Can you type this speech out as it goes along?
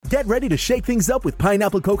Get ready to shake things up with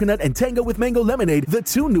pineapple coconut and tango with mango lemonade, the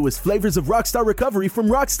two newest flavors of Rockstar Recovery from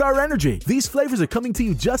Rockstar Energy. These flavors are coming to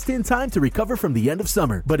you just in time to recover from the end of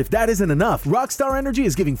summer. But if that isn't enough, Rockstar Energy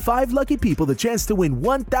is giving 5 lucky people the chance to win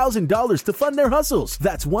 $1,000 to fund their hustles.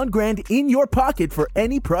 That's $1,000 in your pocket for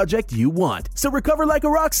any project you want. So recover like a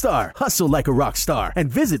rock star, hustle like a rock star,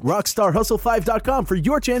 and visit rockstarhustle5.com for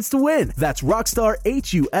your chance to win. That's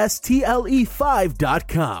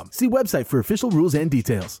rockstarhustle5.com. See website for official rules and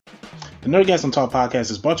details. The Nerdgasm Talk podcast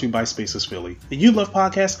is brought to you by Spaces Philly. If you love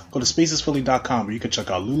podcasts, go to spacesphilly.com where you can check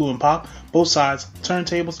out Lulu and Pop, Both Sides,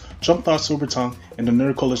 Turntables, Jump Thought Super Tongue, and the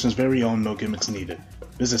Nerd Coalition's very own No Gimmicks Needed.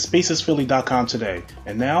 Visit spacesphilly.com today.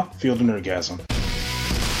 And now, feel the Nerdgasm.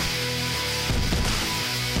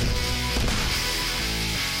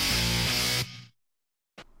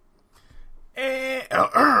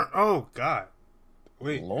 Oh, God.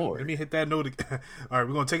 Wait, Lord. Let me hit that note again. All right,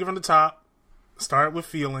 we're going to take it from the top. Start with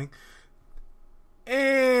feeling.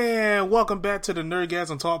 And welcome back to the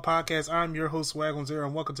Nerdgasm Talk podcast. I'm your host, Swag Zero,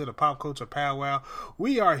 and welcome to the Pop Culture Powwow.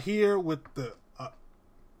 We are here with the...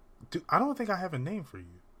 I don't think I have a name for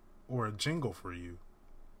you or a jingle for you.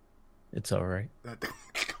 It's all right.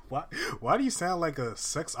 Why do you sound like a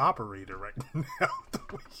sex operator right now?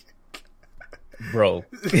 Bro.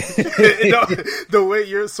 The way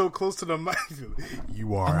you're so close to the mic.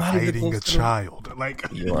 You are hiding a child. Like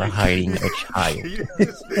you are hiding a child.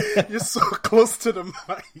 You're so close to the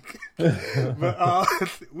mic. But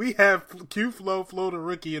we have Q-Flow, Flo the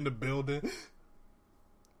Rookie in the building.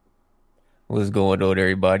 What's going on,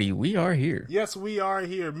 everybody? We are here. Yes, we are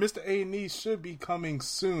here. Mr. A&E should be coming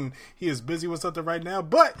soon. He is busy with something right now,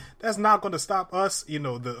 but that's not going to stop us,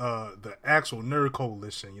 the actual Nerd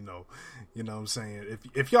Coalition, you know what I'm saying?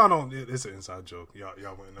 If y'all don't, it's an inside joke. Y'all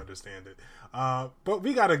wouldn't understand it. But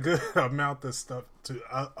we got a good amount of stuff to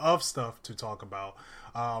talk about.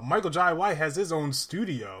 Michael Jai White has his own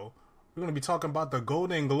studio. We're going to be talking about the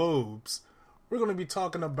Golden Globes. We're going to be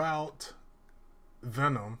talking about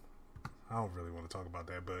Venom. I don't really want to talk about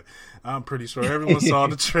that, but I'm pretty sure everyone saw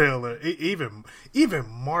the trailer. Even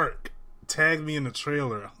Mark tagged me in the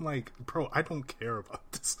trailer. I'm like, bro, I don't care about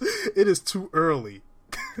this. It is too early.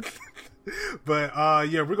 But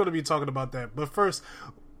yeah, we're going to be talking about that. But first,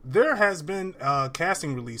 there has been a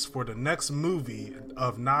casting release for the next movie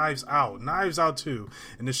of Knives Out 2,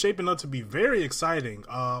 and it's shaping up to be very exciting.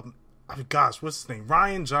 Gosh, what's his name?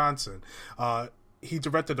 Rian Johnson. He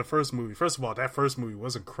directed the first movie. First of all, that first movie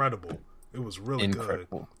was incredible. It was really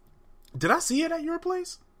incredible. Good. Did I see it at your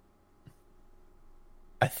place?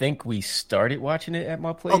 I think we started watching it at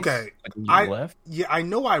my place. Okay. I left. Yeah, I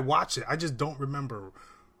know I watched it. I just don't remember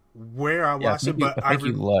where I watched it. But I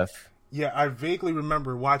think you left. Yeah, I vaguely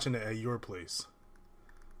remember watching it at your place.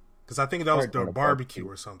 Because I think that was the barbecue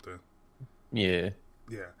or something. Yeah.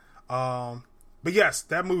 Yeah. But yes,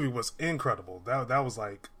 that movie was incredible. That was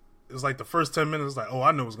like, it was like the first 10 minutes, like, oh,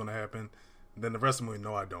 I know what's going to happen. Then the rest of the movie,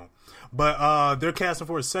 no, I don't. But they're casting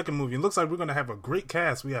for a second movie. It looks like we're going to have a great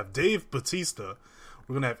cast. We have Dave Bautista.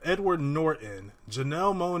 We're going to have Edward Norton,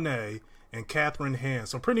 Janelle Monáe, and Catherine Hahn.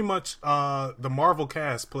 So pretty much the Marvel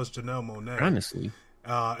cast plus Janelle Monáe. Honestly.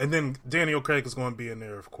 And then Daniel Craig is going to be in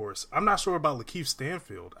there, of course. I'm not sure about Lakeith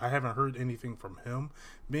Stanfield. I haven't heard anything from him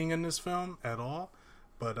being in this film at all.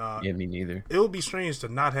 But yeah, me neither. It would be strange to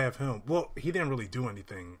not have him. Well, he didn't really do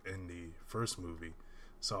anything in the first movie.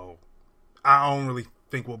 So I don't really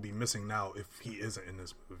think we'll be missing out if he isn't in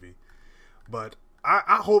this movie. But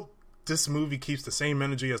I hope this movie keeps the same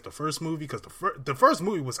energy as the first movie, because the first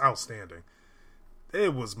movie was outstanding.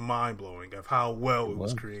 It was mind-blowing of how well it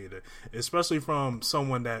was created. Especially from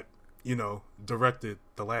someone that, directed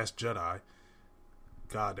The Last Jedi.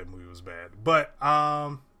 God, that movie was bad. But,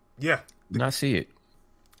 yeah. Not see it.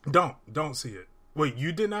 Don't see it. Wait,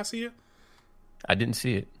 you did not see it? I didn't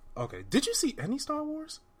see it. Okay. Did you see any Star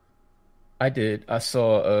Wars? I did. I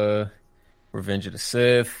saw Revenge of the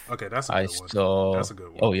Sith. Okay, that's a good one. That's a good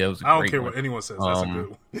one. Oh, yeah, it was a I don't great care one. what anyone says. That's a good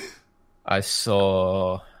one. I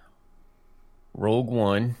saw Rogue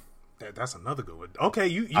One. That's another good one. Okay,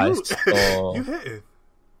 you saw, you hit it.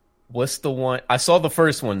 What's the one? I saw the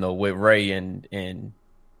first one, though, with Rey and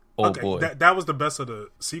boy. That was the best of the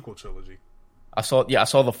sequel trilogy. I saw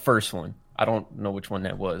the first one. I don't know which one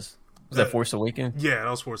that was. Was that Force Awakens? Yeah, that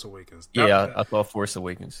was Force Awakens. I saw Force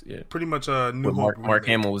Awakens. Yeah, pretty much New Hope. Mark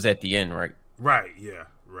Hamill was at the end, right? Right. Yeah.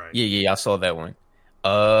 Right. Yeah. I saw that one.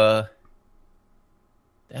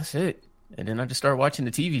 That's it. And then I just started watching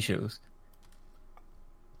the TV shows.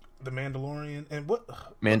 The Mandalorian and what?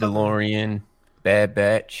 Mandalorian, Bad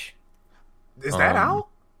Batch. Is that out?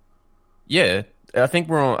 Yeah, I think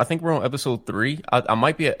we're on episode 3. I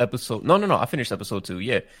might be at episode. No. I finished episode 2.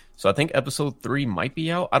 Yeah. So I think episode 3 might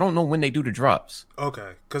be out. I don't know when they do the drops.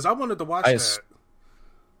 Okay, because I wanted to watch that.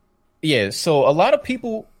 Yeah. So a lot of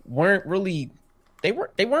people weren't really. They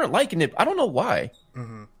weren't liking it. I don't know why.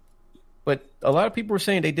 Mm-hmm. But a lot of people were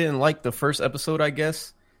saying they didn't like the first episode. I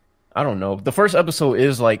guess. I don't know. The first episode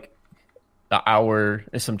is like an hour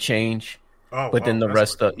and some change. But then the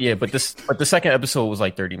rest of but the second episode was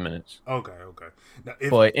like 30 minutes. Okay. Now,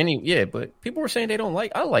 but people were saying they don't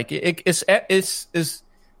like. I like it. It's a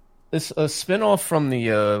spinoff from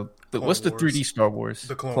the what's the 3D Star Wars?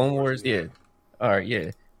 The Clone Wars. Yeah. All right.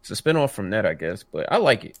 Yeah. It's a spinoff from that, I guess. But I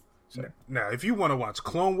like it. So. Now, if you want to watch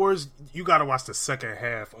Clone Wars, you got to watch the second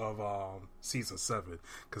half of season 7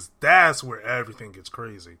 because that's where everything gets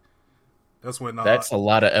crazy. That's when that's a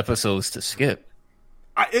lot of episodes to skip.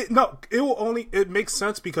 It makes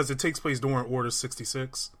sense because it takes place during Order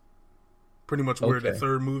 66, pretty much where the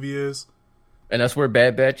third movie is, and that's where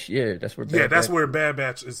Bad Batch. Where Bad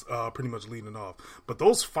Batch is pretty much leading off. But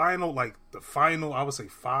those final, I would say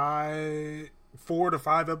 4 to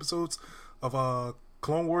 5 episodes of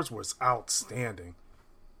Clone Wars was outstanding.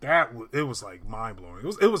 It was like mind blowing.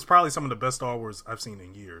 It was probably some of the best Star Wars I've seen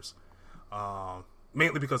in years.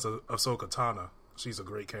 Mainly because of Ahsoka Tano. She's a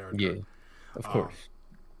great character. Yeah, of course.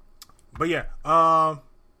 But yeah,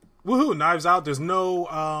 woohoo! Knives Out. There's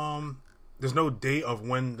no date of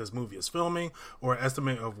when this movie is filming or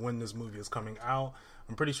estimate of when this movie is coming out.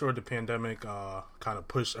 I'm pretty sure the pandemic kind of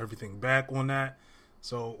pushed everything back on that.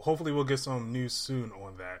 So hopefully we'll get some news soon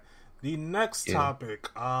on that. The next topic,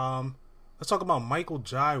 let's talk about Michael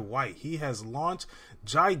Jai White. He has launched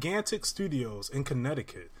Gigantic Studios in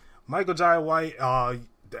Connecticut. Michael Jai White,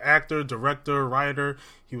 the actor, director, writer.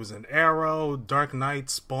 He was in Arrow, Dark Knight,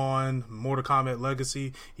 Spawn, Mortal Kombat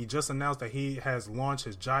Legacy. He just announced that he has launched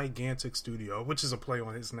his Gigantic Studio, which is a play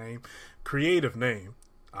on his name. Creative name,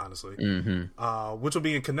 honestly. Mm-hmm. Which will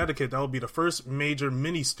be in Connecticut. That will be the first major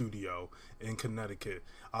mini studio in Connecticut.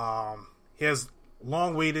 He has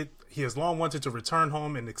long wanted to return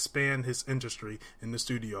home and expand his industry in the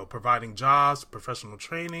studio, providing jobs, professional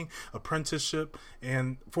training, apprenticeship,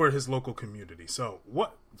 and for his local community. So,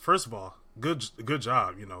 first of all, good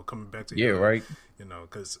job, coming back to right,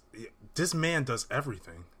 because this man does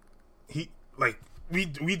everything. He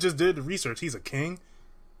we just did the research. He's a king.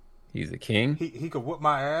 He's a king. He could whoop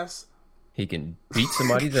my ass. He can beat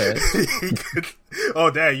somebody's ass. Oh,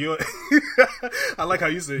 Dad, I like how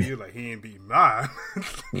you said you're like, he ain't beating mine.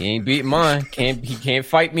 He ain't beating mine. He can't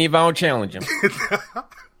fight me if I don't challenge him.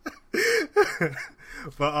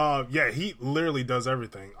 But he literally does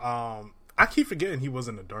everything. I keep forgetting he was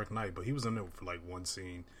in The Dark Knight, but he was in there for like one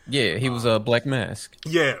scene. Yeah, he was a Black Mask.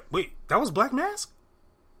 Yeah, wait, that was Black Mask?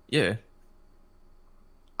 Yeah.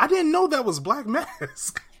 I didn't know that was Black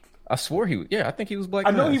Mask. I swore I think he was Black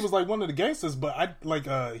Mask. I know he was like one of the gangsters, but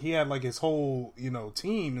he had like his whole,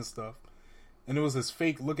 team and stuff. And it was this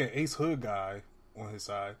fake looking Ace Hood guy on his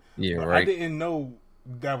side. Yeah, but right. I didn't know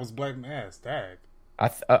that was Black Mask. Tag.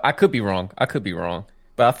 I could be wrong.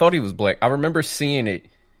 But I thought he was black. I remember seeing it,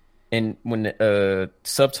 and when the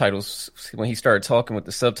subtitles, when he started talking with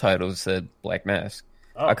the subtitles, it said Black Mask.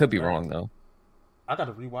 Oh, I could be wrong though. I got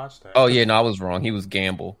to rewatch that. Oh yeah, no, I was wrong. He was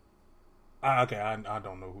Gamble. Okay, I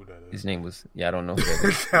don't know who that is. His name was I don't know who that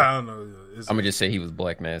is. I don't know. I'm gonna just say he was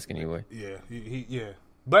Black Mask anyway. Yeah, he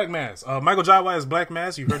Black Mask. Michael Jai White is Black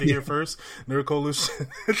Mask. You heard it here first. Nerd Coalition.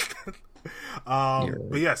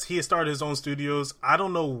 But yes, he has started his own studios. I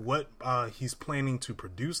don't know what he's planning to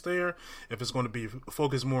produce there. If it's going to be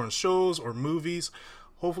focused more on shows or movies.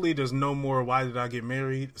 Hopefully, there's no more "Why Did I Get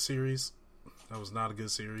Married" series. That was not a good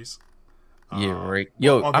series. Yeah, right.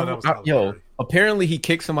 Apparently he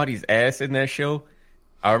kicked somebody's ass in that show.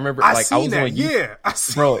 I remember, I was on. Yeah, I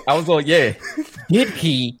was on. Yeah, did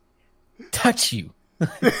he touch you?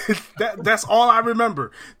 That's all I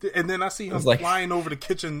remember. And then I see him flying over the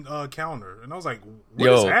kitchen counter, and I was like, "What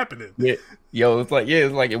is happening?" Yeah, it's like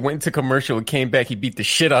it went to commercial and came back. He beat the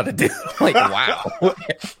shit out of dude. Like, wow, what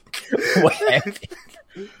happened?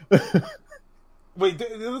 Wait,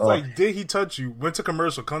 it was like, did he touch you? Went to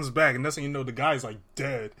commercial, comes back, and next thing you know, the guy's like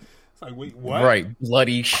dead. It's like, wait, what? Right,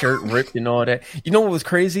 bloody, shirt ripped, and all that. You know what was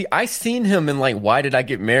crazy? I seen him in like Why Did I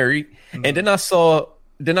Get Married? Mm-hmm. And then I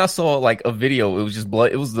saw like a video. It was just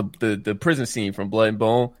blood. It was the prison scene from Blood and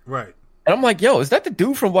Bone. Right. And I'm like, yo, is that the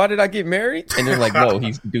dude from Why Did I Get Married? And they're like, no,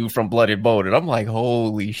 he's the dude from Blood and Bone. And I'm like,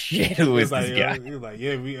 holy shit, who is this guy? He was like,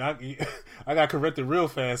 yeah, I got corrected real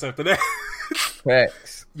fast after that.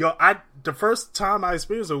 Facts. Yo, the first time I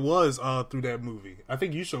experienced it was through that movie. I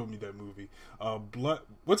think you showed me that movie. Blood.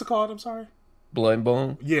 What's it called? I'm sorry. Blood and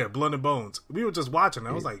Bone. Yeah, Blood and Bones. We were just watching.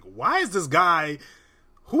 I was like, why is this guy?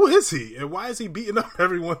 Who is he? And why is he beating up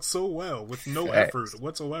everyone so well with no effort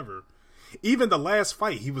whatsoever? Even the last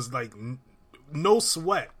fight, he was like, no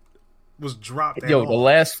sweat was dropped. Yo,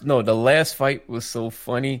 the last fight was so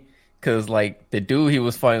funny because like the dude he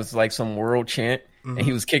was fighting was like some world champ, and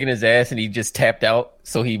he was kicking his ass, and he just tapped out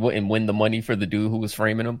so he wouldn't win the money for the dude who was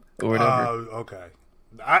framing him or whatever. Okay.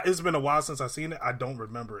 It's been a while since I've seen it. I don't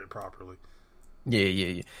remember it properly.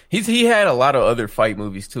 Yeah. He had a lot of other fight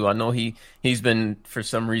movies too. I know he's been for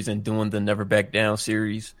some reason doing the Never Back Down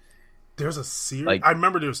series. There's a series. Like, I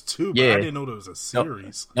remember there's two, but I didn't know there was a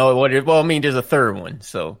series. No, well, I mean, there's a third one,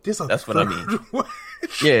 so that's what I mean.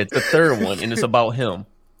 Yeah, it's the third one, and it's about him.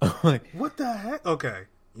 What the heck? Okay,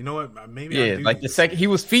 you know what? Maybe like the second, he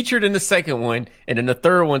was featured in the second one, and then the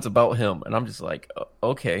third one's about him, and I'm just like,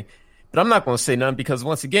 okay, but I'm not going to say nothing because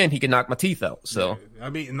once again, he can knock my teeth out. So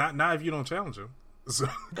I mean, not if you don't challenge him. So.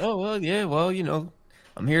 Oh well, you know.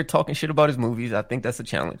 I'm here talking shit about his movies. I think that's a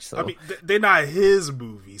challenge. So I mean, they're not his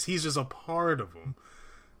movies. He's just a part of them.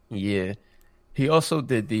 Yeah, he also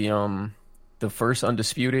did the first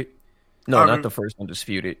Undisputed. No, not the first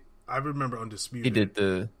Undisputed. I remember Undisputed.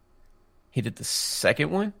 He did the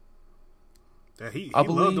second one. Yeah, he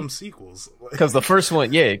loved them sequels because the first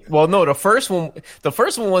one, yeah. Well, no, the first one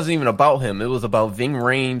wasn't even about him. It was about Ving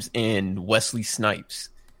Rhames and Wesley Snipes.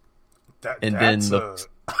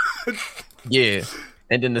 Yeah.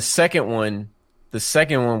 And then the second one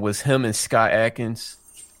was him and Scott Adkins.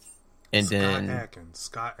 And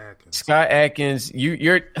Scott Adkins,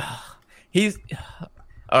 he's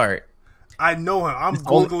all right. I know him. I'm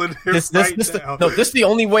Googling him now. This is the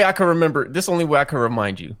only way I can remember. This is the only way I can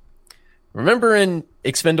remind you. Remember in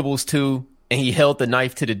Expendables 2, and he held the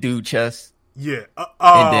knife to the dude's chest? Yeah.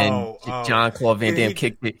 And then Jean-Claude Van Damme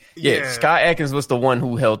kicked it. Yeah, Scott Adkins was the one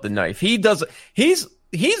who held the knife.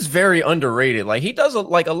 He's very underrated. Like he does a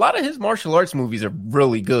lot of his martial arts movies are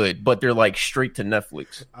really good, but they're like straight to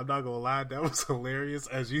Netflix. I'm not gonna lie, that was hilarious.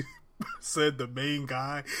 As you said, the main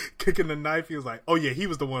guy kicking the knife, he was like, "Oh yeah, he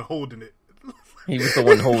was the one holding it." He was the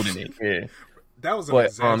one holding it. Yeah, that was an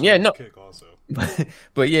kick also.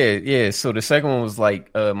 But yeah. So the second one was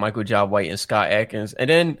like Michael Jai White and Scott Adkins, and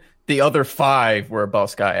then the other 5 were about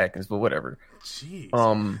Scott Adkins. But whatever.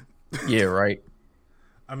 Jeez. Yeah. Right.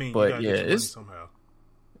 I mean, but yeah, it's somehow.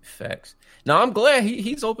 Facts. Now I'm glad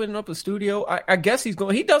he's opening up a studio. I guess he's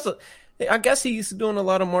going. I guess he's doing a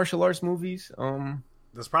lot of martial arts movies.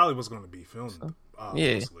 That's probably what's going to be filmed.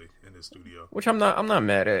 Mostly in his studio, which I'm not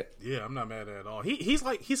mad at. Yeah, I'm not mad at all. He's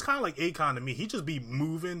kind of like Akon to me. He just be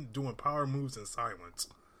moving, doing power moves in silence.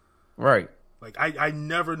 Right. Like I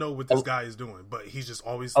never know what this guy is doing, but he's just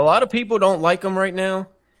always. A lot of people don't like him right now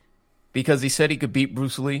because he said he could beat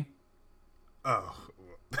Bruce Lee. Oh.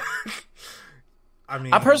 I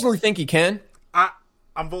mean, I personally think he can.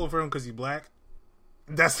 I'm voting for him because he's black.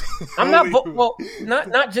 That's I'm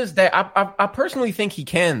not just that. I personally think he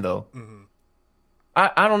can though. Mm-hmm.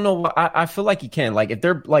 I don't know. I feel like he can. Like if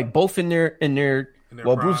they're like both in their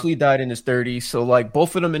well, prime. Bruce Lee died in his 30s, so like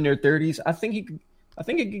both of them in their 30s. I think he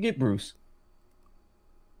could get Bruce.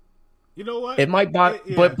 You know what? It might but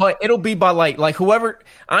it'll be by like whoever.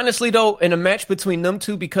 Honestly though, in a match between them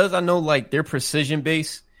two, because I know like they're precision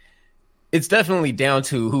based. It's definitely down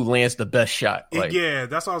to who lands the best shot. Yeah,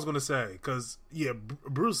 that's what I was going to say. Because,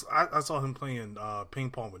 Bruce, I saw him playing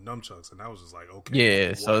ping pong with nunchucks, and I was just like, okay.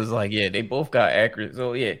 Yeah, so it's like, they both got accurate.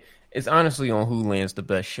 So, yeah, it's honestly on who lands the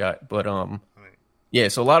best shot. But, yeah,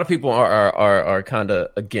 so a lot of people are kind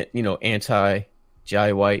of, again,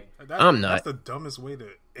 anti-Jai White. I'm not. That's the dumbest way to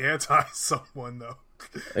anti someone, though.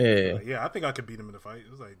 Yeah. I think I could beat him in a fight. It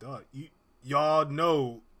was like, dog, y'all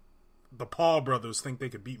know the Paul brothers think they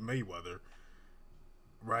could beat Mayweather,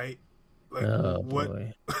 right? Like, what?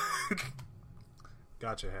 Boy.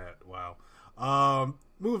 Got your hat. Wow.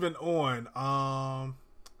 Moving on.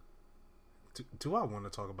 Do I want to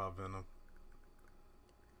talk about Venom?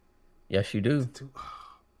 Yes, you do.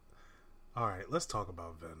 All right, let's talk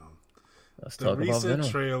about Venom. The recent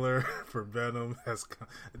trailer for Venom has.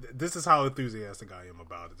 This is how enthusiastic I am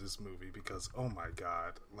about this movie because, oh my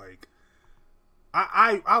god, like.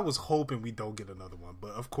 I was hoping we don't get another one,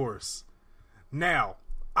 but of course. Now,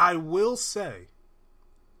 I will say,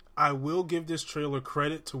 I will give this trailer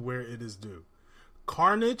credit to where it is due.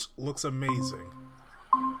 Carnage looks amazing.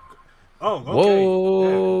 Oh, okay.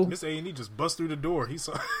 Whoa. Yeah, Miss A&E just bust through the door. He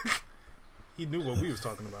saw. He knew what we was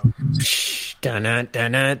talking about. Dun-dun,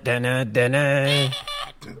 dun-dun, dun-dun, dun-dun.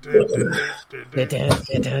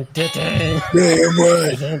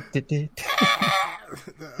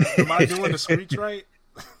 Am I doing the screech right?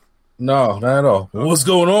 No, not at all. What's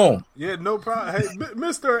going on? Yeah, no problem. Hey,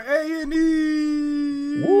 Mr.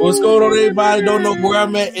 A&E. What's going on, everybody? Don't know where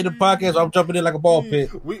I'm at in the podcast. I'm jumping in like a ball pit.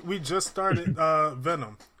 We just started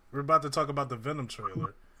Venom. We're about to talk about the Venom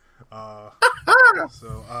trailer.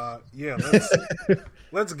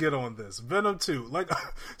 Let's get on this. Venom 2.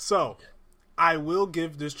 So I will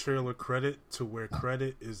give this trailer credit to where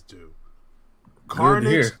credit is due.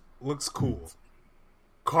 Carnage looks cool.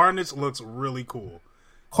 Carnage looks really cool.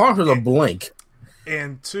 Carnage is a blank.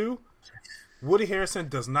 And 2, Woody Harrelson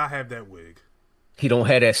does not have that wig. He don't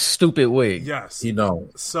have that stupid wig. Yes. You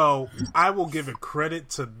don't. So I will give it credit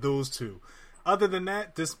to those two. Other than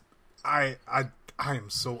that, I am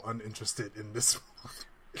so uninterested in this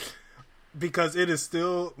movie. Because it is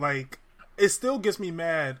still it still gets me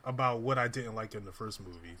mad about what I didn't like in the first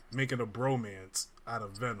movie, making a bromance out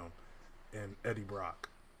of Venom and Eddie Brock.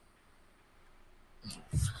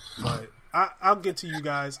 But I'll get to you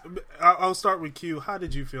guys. I'll start with Q. How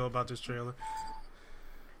did you feel about this trailer?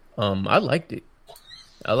 I liked it.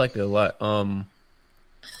 I liked it a lot.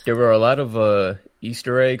 There were a lot of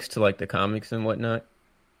Easter eggs to the comics and whatnot.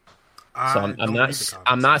 So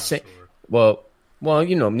I'm not saying. Well,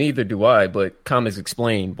 neither do I. But comics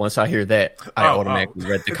explain. Once I hear that, I automatically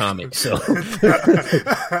read the comic. So,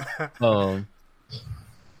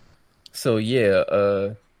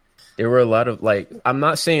 there were a lot of I'm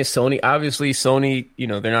not saying Sony. Obviously, Sony,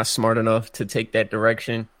 they're not smart enough to take that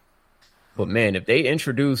direction. But man, if they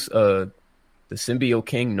introduce the Symbiote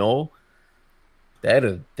King Null, that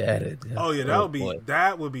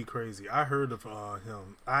would be crazy. I heard of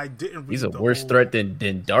him. I didn't read. He's a worse threat than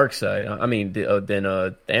Darkseid. I mean, than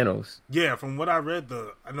Thanos. Yeah, from what I read,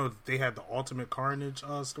 I know they had the Ultimate Carnage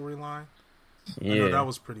storyline. Yeah, I know that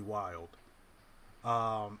was pretty wild.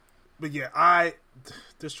 But yeah,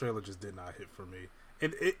 this trailer just did not hit for me.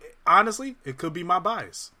 It honestly, it could be my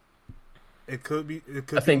bias. It could be.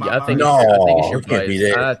 I think it's your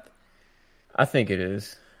bias. I think it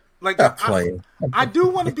is. I do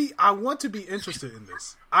want to be. I want to be interested in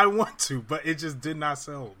this. I want to, but it just did not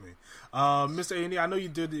sell me. Mr. A&E, I know you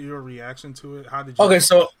did your reaction to it. How did you? Okay,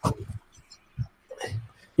 so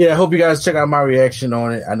yeah, I hope you guys check out my reaction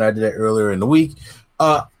on it. I know I did that earlier in the week.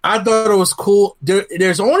 I thought it was cool.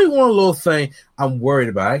 There's only one little thing I'm worried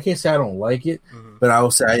about. I can't say I don't like it, but I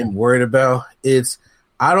will say I am worried about.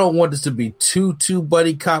 I don't want this to be too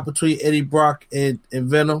buddy cop between Eddie Brock and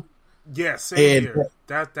Venom. Yeah, same here.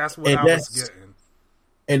 That's what I was getting.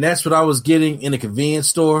 And that's what I was getting in the convenience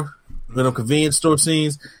store, Venom convenience store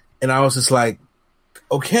scenes. And I was just like,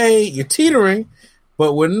 okay, you're teetering,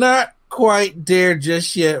 but we're not quite there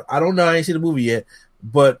just yet. I don't know. I ain't seen the movie yet,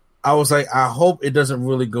 but I was like, I hope it doesn't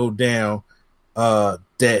really go down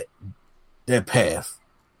that path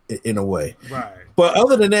in a way. Right. But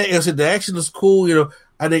other than that, the action is cool.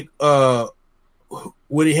 I think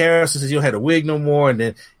Woody Harrelson says you don't have the wig no more, and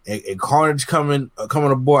then and Carnage coming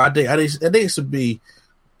aboard. I think it should be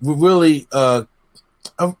really an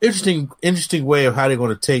interesting way of how they're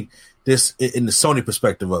going to take this in the Sony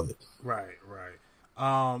perspective of it. Right.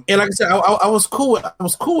 And like I said, I was cool. I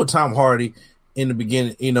was cool with Tom Hardy in the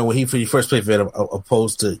beginning, when he first played Venom,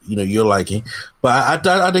 opposed to your liking. But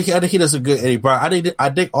I think he does a good Eddie Brock. I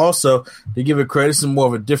think also to give it credit, some more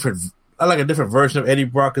of a different version of Eddie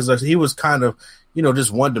Brock, because he was kind of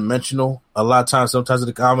just one dimensional a lot of times. Sometimes in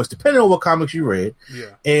the comics, depending on what comics you read,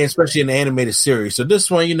 and especially in the animated series. So this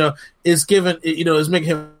one, is given is making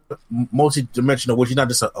him multi-dimensional, which is not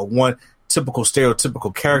just a one typical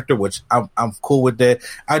stereotypical character, which I'm cool with that.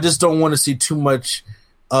 I just don't want to see too much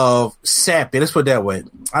of sappy. Let's put it that way.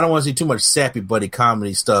 I don't want to see too much sappy buddy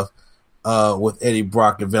comedy stuff with Eddie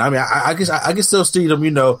Brock and Venom. I mean, I guess I can still see them,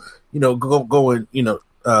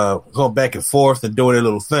 going back and forth and doing their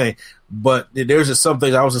little thing. But there's just some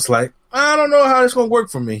things I was just like, I don't know how it's going to work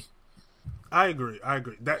for me. I agree.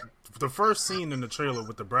 That the first scene in the trailer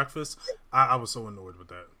with the breakfast, I was so annoyed with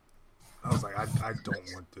that. I was like, I don't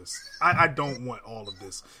want this. I don't want all of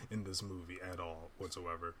this in this movie at all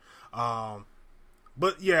whatsoever.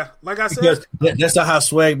 But yeah, like I said, because that's not how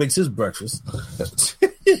Swag makes his breakfast.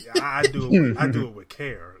 I do it with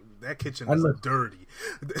care. That kitchen is dirty.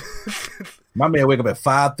 My man wake up at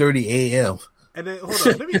 5:30 a.m. And then hold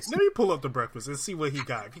on, let me pull up the breakfast and see what he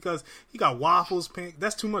got, because he got waffles, pink.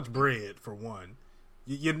 That's too much bread for one.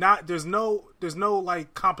 You're not. There's no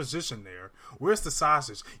composition there. Where's the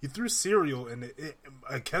sausage? You threw cereal and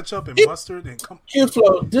ketchup and mustard and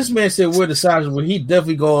this man said where the sausage, but he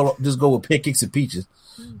definitely go with pancakes and peaches.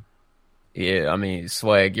 Yeah, I mean,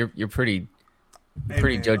 Swag, you're pretty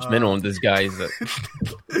judgmental on this guy.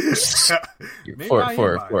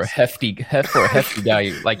 For a hefty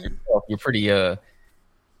guy like yourself, you're pretty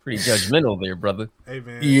Pretty judgmental there, brother. Hey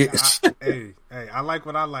man, Yeah. I like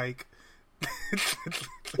what I like.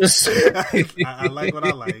 I like what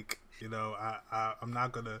I like. You know, I'm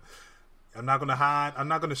not gonna hide. I'm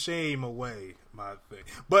not gonna shame away my thing.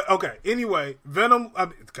 But okay, anyway, Venom.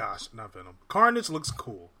 Not Venom. Carnage looks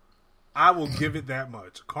cool. I will give it that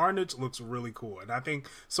much. Carnage looks really cool, and I think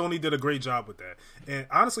Sony did a great job with that. And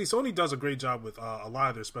honestly, Sony does a great job with a lot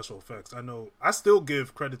of their special effects. I still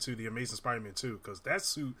give credit to the Amazing Spider-Man 2 because that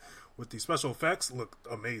suit with the special effects looked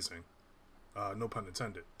amazing. No pun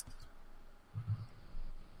intended.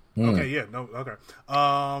 Okay, yeah, no, okay.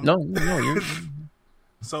 No, you're...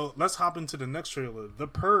 So let's hop into the next trailer, The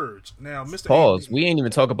Purge. Now, Mr. Pause. We ain't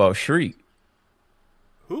even talk about Shriek.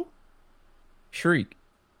 Who? Shriek.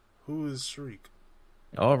 Who is Shriek?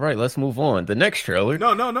 All right, let's move on. The next trailer.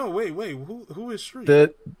 No. Wait. Who is Shriek?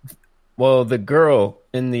 The girl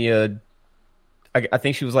in the I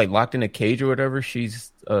think she was like locked in a cage or whatever.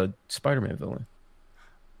 She's a Spider-Man villain.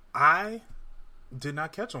 I did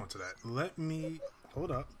not catch on to that. Let me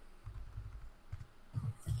hold up.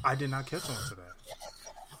 I did not catch on to that.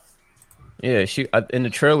 Yeah, she in the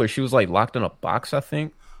trailer she was like locked in a box, I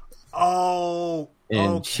think. Oh,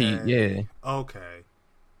 and okay. Okay.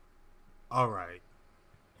 All right.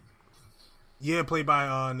 Yeah, played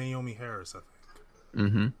by Naomi Harris, I think.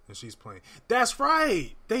 Mm-hmm. And she's playing. That's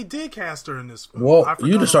right. They did cast her in this film. Well,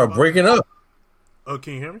 you just start breaking up. Oh,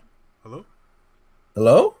 can you hear me? Hello?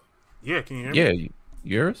 Hello? Yeah, can you hear me? Yeah,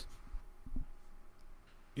 yours?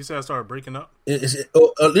 You said I started breaking up? At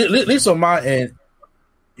least on my end,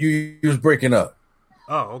 you was breaking up.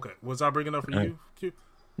 Oh, okay. Was I breaking up for you, Q?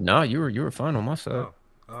 No, you were fine on my side.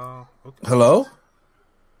 Oh, okay. Hello?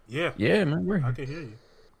 Yeah. Yeah, man, I can hear you.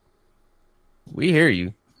 We hear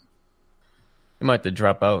you. You might have to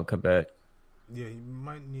drop out and come back. Yeah, you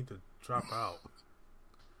might need to drop out.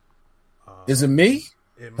 Is it me?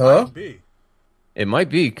 It Hello? might be. It might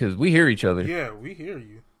be because we hear each other. Yeah, we hear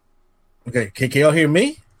you. Okay, can y'all hear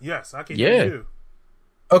me? Yes, I can hear you.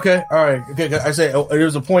 Okay, all right. Okay, I said there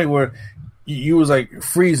was a point where you was like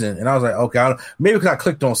freezing, and I was like, okay, maybe because I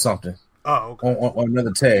clicked on something. Oh, okay. On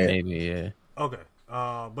another tab. Maybe, yeah. Okay.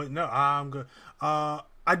 But no, I'm good.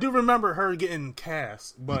 I do remember her getting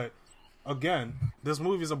cast, but again, this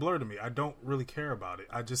movie is a blur to me. I don't really care about it.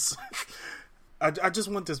 I just, I just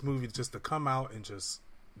want this movie just to come out and just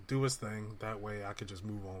do its thing. That way, I could just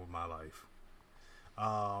move on with my life.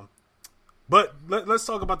 But let's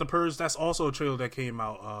talk about The Purge. That's also a trailer that came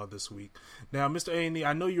out this week. Now, Mr. A&E,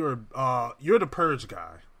 I know you're the Purge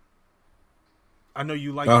guy. I know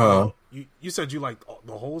you like. You said you liked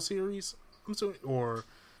the whole series. I'm sorry, or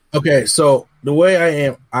okay. So the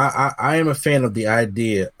way I am a fan of the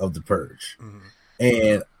idea of The Purge,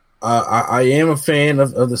 and I am a fan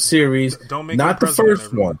of the series. Don't make not the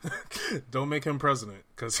first one. Don't make him president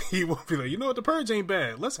because he will be like, you know what, The Purge ain't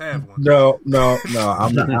bad. Let's have one. No.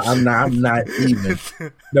 I'm not even.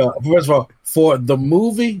 No. First of all, for the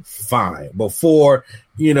movie, fine. But for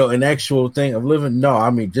an actual thing of living, no. I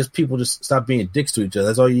mean, just people just stop being dicks to each other.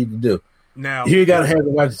 That's all you need to do. Now you gotta have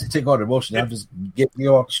the right to take all the emotion. I'll just get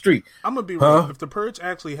you off the street. I'm gonna be real. If The Purge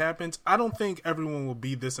actually happens, I don't think everyone will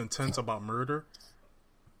be this intense about murder.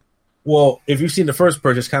 Well, if you've seen the first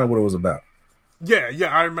Purge, that's kind of what it was about. Yeah,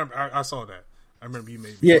 I remember. I saw that. I remember you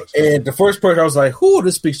made. Yeah, and the first Purge, I was like, "Whoo,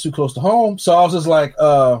 this speaks too close to home." So I was just like,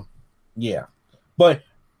 yeah." But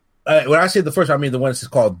when I say the first, I mean the one that's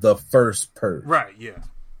called The First Purge. Right. Yeah.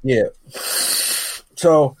 Yeah.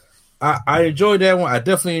 So I enjoyed that one. I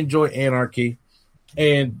definitely enjoyed Anarchy,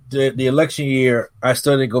 and the election year. I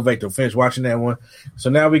still didn't go back to finish watching that one. So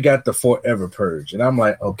now we got the Forever Purge, and I'm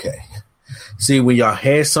like, okay. See, when y'all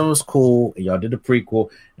had something was cool, and y'all did the prequel,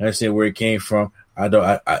 and I said where it came from,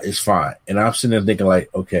 it's fine. And I'm sitting there thinking like,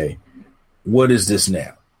 okay, what is this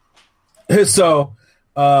now? So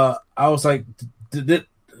I was like, the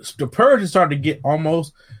Purge is starting to get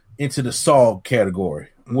almost into the Saw category,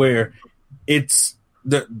 where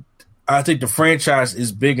I think the franchise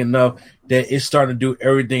is big enough that it's starting to do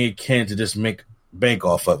everything it can to just make bank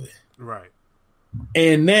off of it. Right.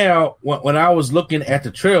 And now, when I was looking at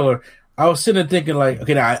the trailer, I was sitting there thinking, like,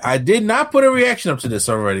 okay, now I did not put a reaction up to this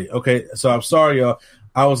already. Okay, so I'm sorry, y'all.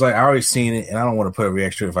 I was like, I already seen it, and I don't want to put a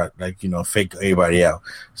reaction if I fake everybody out.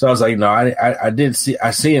 So I was like, no, I didn't see.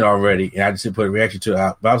 I seen it already, and I just didn't put a reaction to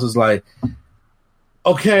it. But I was just like,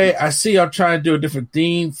 okay, I see y'all trying to do a different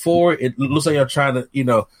theme for it. It looks like y'all trying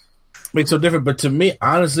to, make so different. But to me,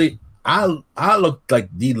 honestly, I look like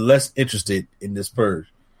the less interested in this Purge.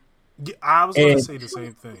 Yeah, I was going to say the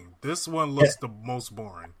same thing. This one looks the most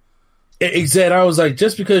boring. Exactly. I was like,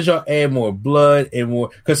 just because y'all add more blood and more,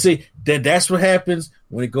 because see, that's what happens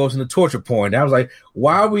when it goes into torture porn. I was like,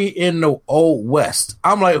 why are we in the old West?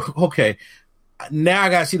 I'm like, okay, now I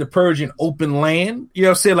gotta see the purge in open land. You know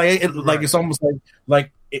what I'm saying? Like, like it's almost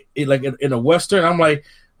like in a Western. I'm like,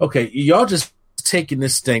 okay, y'all just taking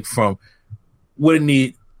this stink from what it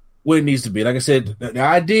needs to be. Like I said, the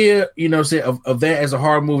idea, you know, of that as a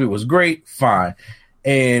horror movie was great, fine.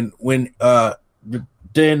 And when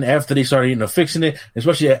then after they started, you know, fixing it,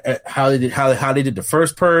 especially how they did the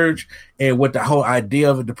first purge and what the whole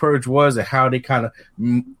idea of the purge was and how they kind of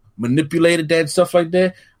manipulated that and stuff like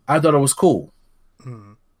that, I thought it was cool.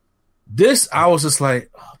 Mm-hmm. This, I was just like,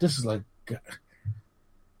 oh, this is like, God.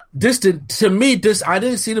 This to me, I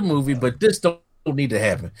didn't see the movie, but this don't need to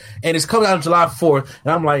happen. And it's coming out on July 4th,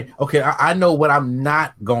 and I'm like, okay, I know what I'm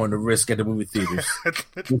not going to risk at the movie theaters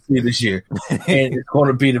to see this year, and it's going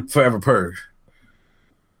to be the Forever Purge.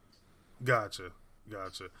 Gotcha.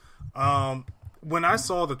 When I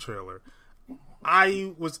saw the trailer,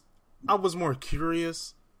 I was more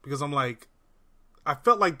curious because I'm like, I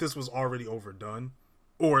felt like this was already overdone,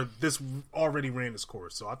 or this already ran its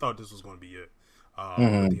course. So I thought this was going to be it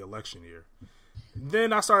for the election year.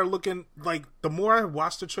 Then I started looking, like, the more I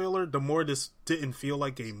watched the trailer, the more this didn't feel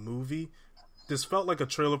like a movie. This felt like a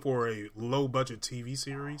trailer for a low budget TV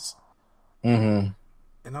series. Mm-hmm.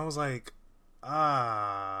 And I was like,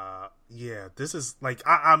 yeah, this is like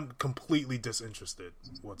I'm completely disinterested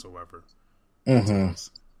whatsoever. Mm-hmm.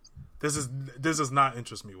 This does not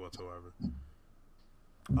interest me whatsoever.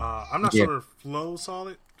 I'm not sure if Flo saw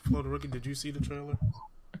it. Flo the Rookie, did you see the trailer?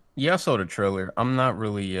 Yeah, I saw the trailer. I'm not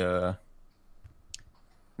really that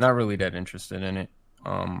interested in it.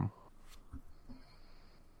 I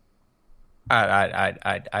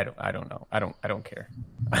don't know. I don't care.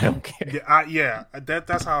 I don't care. Yeah,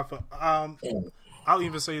 that's how I feel. I'll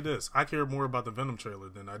even say this: I care more about the Venom trailer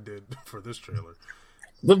than I did for this trailer.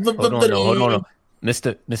 Hold on,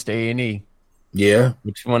 Mr. A&E. Yeah.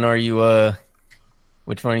 Which one are you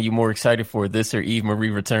more excited for? This or Eve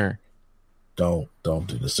Marie Return? Don't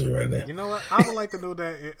do this right now. You know what? I would like to know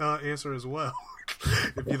that answer as well,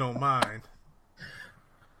 if you don't mind.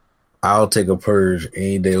 I'll take a purge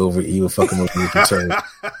any day over Eve fucking Marie Return.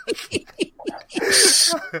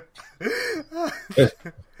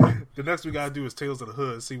 The next we gotta do is Tales of the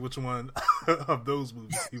Hood. See which one of those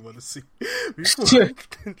movies you want to see.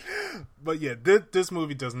 But yeah, this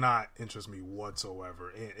movie does not interest me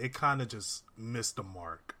whatsoever. It kind of just missed the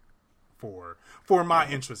mark for my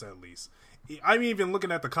interest, at least. I'm even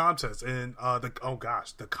looking at the contest and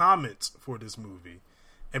the comments for this movie,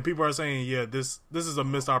 and people are saying, yeah, this is a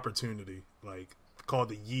missed opportunity, like called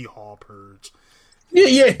the Yeehaw Purge.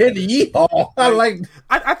 Yeah, the Yeehaw.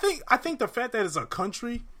 I think the fact that it's a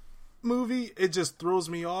country movie, it just throws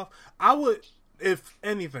me off. I would, if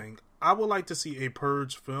anything, I would like to see a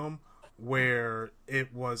Purge film where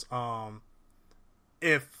it was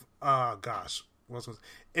if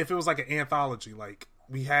it was like an anthology, like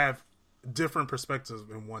we have different perspectives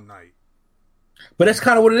in one night. But that's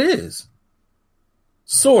kind of what it is.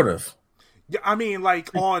 Sort of. Yeah, I mean,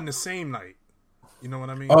 like on the same night. You know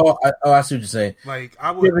what I mean? Oh, I see what you're saying. Like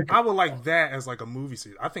I would like that as like a movie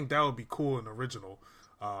series. I think that would be cool and original.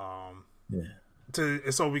 So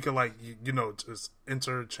we could like just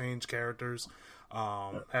interchange characters,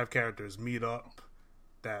 have characters meet up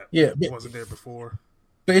that wasn't there before.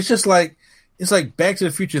 But it's just like Back to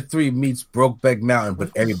the Future 3 meets Brokeback Mountain,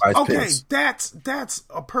 but everybody's pissed. That's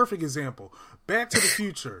a perfect example. Back to the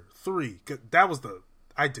Future 3. That was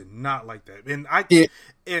I did not like that, and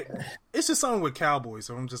it's just something with cowboys,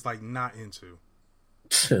 so I'm just like not into.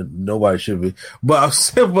 Nobody should be, but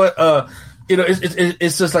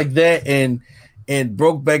it's just like that and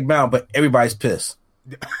Brokeback Mountain, but everybody's pissed.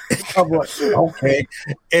 I'm like, okay,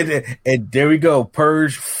 and there we go,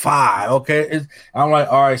 Purge 5. Okay, I'm like,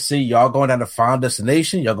 all right, see, y'all going down to Final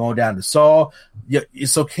Destination, y'all going down to Saw.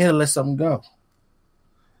 It's okay to let something go.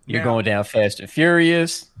 You're going down Fast and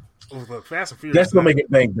Furious. Oh, look, Fast and Furious. That's gonna make it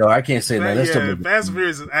bank, though. I can't say that. Fast and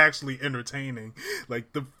Furious is actually entertaining.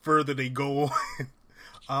 Like the further they go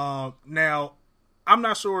on. Now, I'm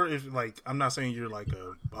not sure if I'm not saying you're like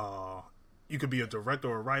you could be a director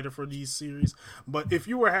or a writer for these series, but if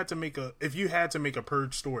you had to make a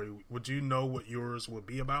Purge story, would you know what yours would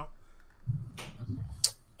be about?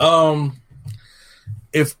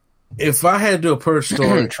 If I had to do a Purge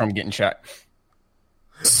story, Trump getting shot.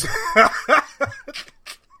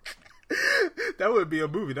 That would be a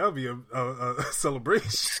movie. That would be a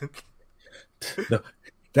celebration.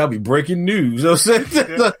 That'd be breaking news. You know what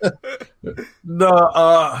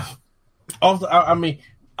I'm saying? I mean,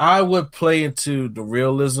 I would play into the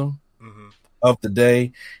realism of the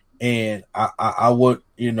day, and I would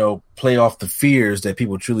play off the fears that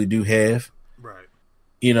people truly do have, right?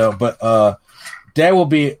 But that will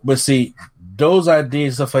be. But see, those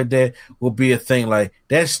ideas, stuff like that, will be a thing. Like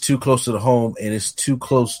that's too close to the home, and it's too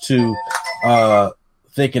close to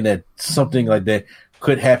thinking that something like that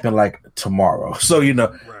could happen like tomorrow. So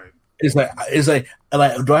right. It's like,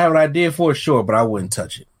 do I have an idea for it? Sure, but I wouldn't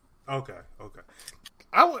touch it. Okay.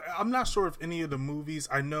 I'm not sure if any of the movies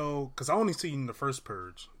I know, because I only seen the first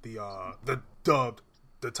Purge, the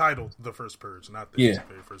title, The First Purge, not the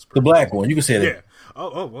very first Purge. The black one. You can say that. Yeah.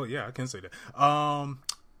 Oh, well, yeah, I can say that.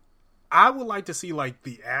 I would like to see like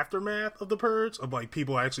the aftermath of the Purge, of like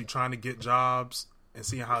people actually trying to get jobs and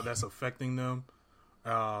seeing how that's affecting them.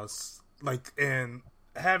 And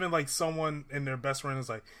having like someone and their best friend is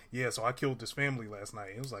like, yeah, so I killed this family last night.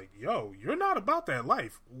 It was like, yo, you're not about that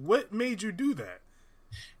life. What made you do that?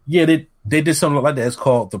 Yeah, they did something like that. It's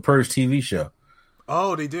called the Purge TV show.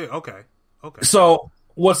 Oh, they did. Okay. So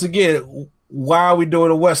once again, why are we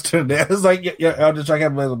doing a Western there? It's like, y'all just trying to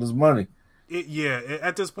capitalize on this money.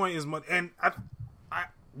 At this point is money. And I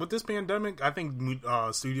with this pandemic, I think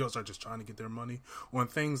studios are just trying to get their money on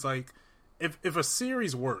things like, if a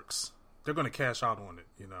series works, they're going to cash out on it,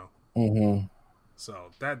 Mm-hmm. So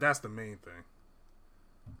that's the main thing.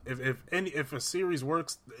 If a series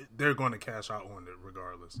works, they're going to cash out on it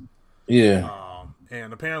regardless. Yeah.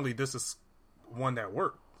 And apparently this is one that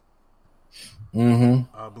worked.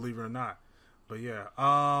 Mm-hmm. Believe it or not. But yeah.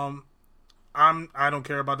 I don't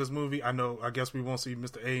care about this movie. I guess we won't see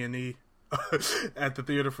Mr. A&E at the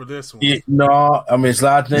theater for this one. Yeah, no, I mean it's a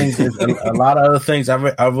lot of things. A lot of other things I'm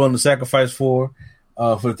willing to sacrifice for.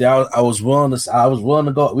 I was willing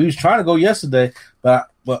to go. We was trying to go yesterday, but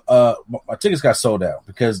my tickets got sold out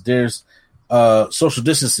because there's social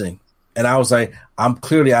distancing, and I was like, I'm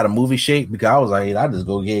clearly out of movie shape because I was like, I just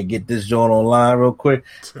go ahead and get this joint online real quick,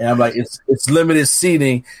 and I'm like, it's limited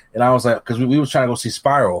seating, and I was like, because we was trying to go see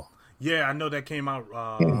Spiral. Yeah, I know that came out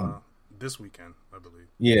this weekend, I believe.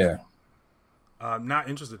 Yeah, I'm not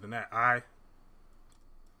interested in that. I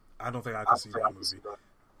don't think I can see that movie.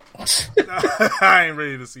 I ain't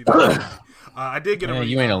ready to see that movie. I did get a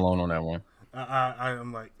you ain't alone on that one.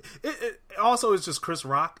 I'm like, it also is just Chris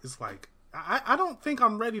Rock. It's like, I don't think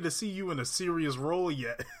I'm ready to see you in a serious role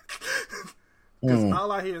yet. Because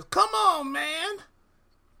all I hear is, come on, man.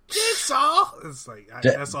 Jigsaw. It's like,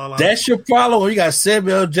 that's all that's your problem when you got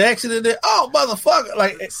Samuel Jackson in there. Oh, motherfucker.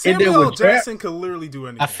 Like, Samuel Jackson could literally do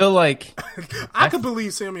anything. I feel like I could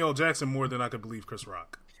believe Samuel Jackson more than I could believe Chris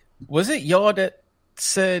Rock. Was it y'all that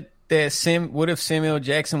said that what if Samuel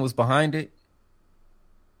Jackson was behind it?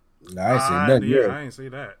 No, I ain't seen nothing yet. I ain't see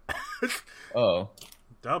that. Oh,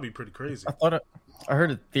 that would be pretty crazy. I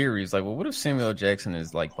heard a theories like, well, what if Samuel Jackson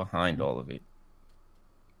is like behind all of it?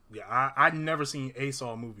 Yeah, I never seen a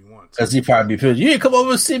Saw movie once. Because he probably be pissed. You didn't come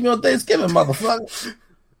over and see me on Thanksgiving, motherfucker.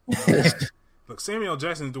 Look, Samuel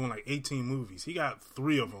Jackson's doing like 18 movies. He got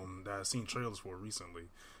 3 of them that I've seen trailers for recently.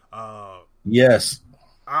 Yes.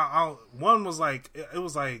 One was like it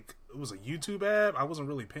was a YouTube ad. I wasn't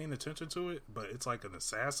really paying attention to it, but it's like an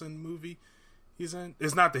assassin movie he's in.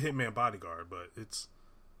 It's not the Hitman Bodyguard, but it's.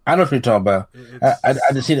 I know what you're talking about. I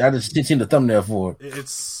just seen the thumbnail for it.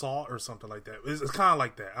 It's Saw or something like that. It's kind of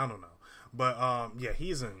like that. I don't know, but yeah,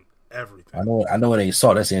 he's in everything. I know it ain't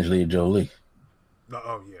Saw. That's Angelina Jolie.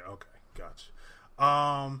 Oh yeah, okay, gotcha.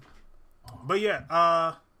 But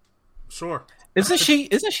yeah, sure. Isn't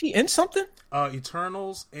she in something?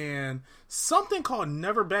 Eternals and something called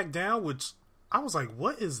Never Back Down, which I was like,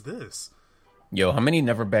 what is this? Yo, how many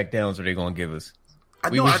Never Back Downs are they going to give us? I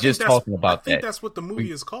think that's what the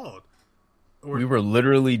movie is called. We were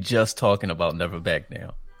literally just talking about Never Back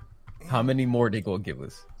Down. How many more are they going to give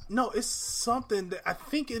us? No, it's something that I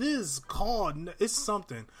think it is called. It's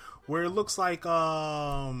something where it looks like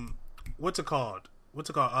what's it called?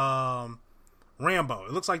 Rambo.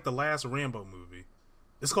 It looks like the last Rambo movie.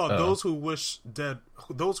 It's called Those Who Wish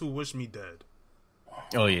Me Dead.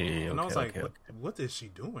 Oh yeah. And I was like, what is she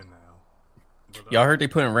doing now? But, y'all heard they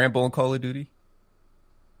put in Rambo in Call of Duty?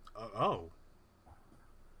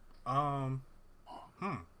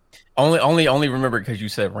 Only remember because you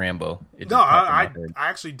said Rambo. No, I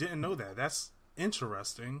actually didn't know that. That's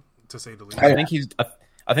interesting to say the least. I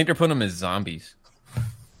think they're putting them as zombies.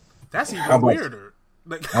 That's even weirder.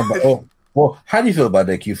 Well, how do you feel about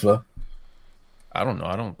that, Q-Flow? I don't know.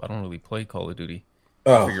 I don't really play Call of Duty.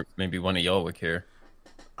 Oh. I figured maybe one of y'all would care.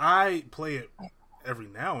 I play it every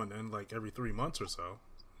now and then, like every 3 months or so.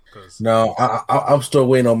 No, I'm still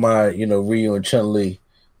waiting on my, Ryu and Chun-Li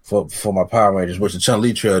for my Power Rangers, which the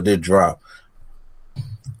Chun-Li trail did drop.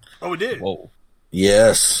 Oh, it did? Whoa.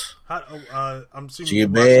 Yes. I'm assuming she a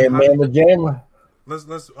bad mama jamma.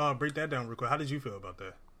 Let's break that down real quick. How did you feel about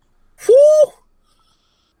that?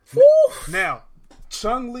 Woo! Now,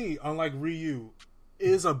 Chun-Li, unlike Ryu,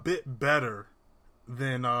 is a bit better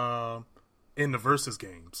than in the Versus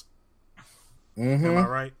games. Mm-hmm. Am I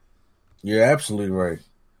right? You're absolutely right.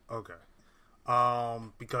 Okay.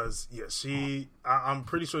 Because I'm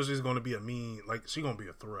pretty sure she's going to be she's going to be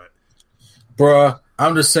a threat. Bruh,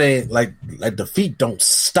 I'm just saying, like the feet don't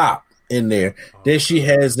stop in there. Then she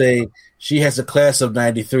has a class of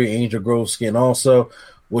 '93 Angel Grove skin also,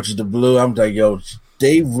 which is the blue. I'm like, yo,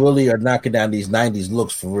 they really are knocking down these '90s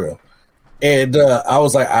looks for real. And I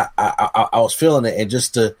was like, I was feeling it, and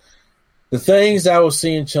just the things I was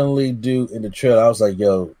seeing Chun-Li do in the trailer, I was like,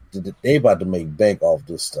 yo, they about to make bank off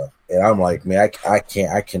this stuff. And I'm like, man, I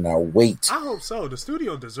cannot wait. I hope so. The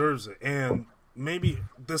studio deserves it, and maybe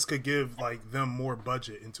this could give them more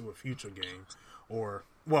budget into a future game, or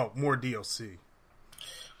more DLC.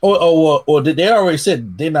 Or they already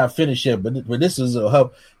said they're not finished yet, but this is a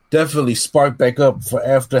help definitely spark back up for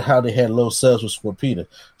after how they had low sales with Scorpina.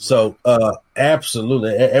 So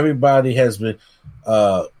absolutely, everybody has been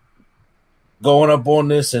going up on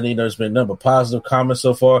this, and there's been a number of positive comments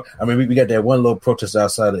so far. I mean, we got that one little protest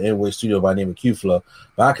outside the N-Way studio by the name of Q-Flow,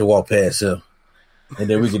 but I can walk past him, and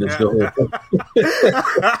then we can just go ahead.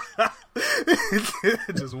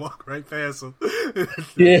 Just walk right past him.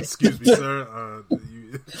 Yeah. Excuse me, sir.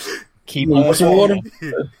 Keep on some water.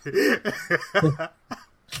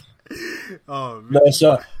 Oh, man. No,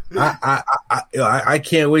 so I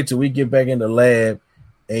can't wait till we get back in the lab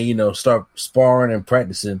and start sparring and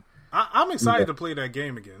practicing. I'm excited to play that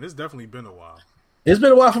game again. It's definitely been a while. It's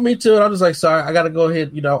been a while for me too, and I'm just like, sorry, I got to go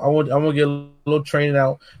ahead. I want to get a little training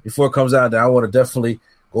out before it comes out. Then I want to definitely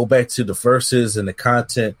go back to the verses and the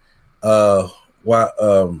content. When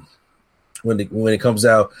it comes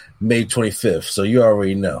out May 25th, so you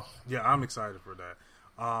already know. Yeah, I'm excited for that.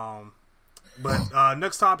 But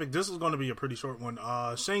next topic, this is going to be a pretty short one.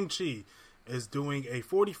 Shang-Chi is doing a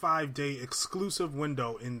 45-day exclusive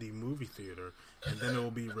window in the movie theater, and then it will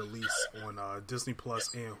be released on Disney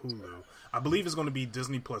Plus and Hulu. I believe it's going to be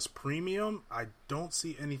Disney Plus Premium. I don't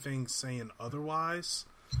see anything saying otherwise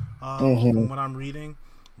from what I'm reading,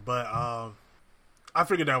 but I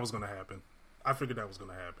figured that was going to happen.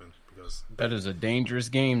 Because that is a dangerous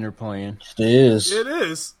game they're playing. It is. It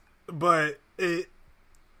is, but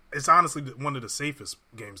it's honestly one of the safest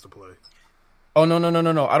games to play. Oh, no.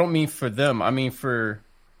 I don't mean for them. I mean for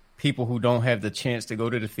people who don't have the chance to go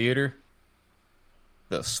to the theater.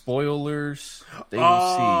 The spoilers, they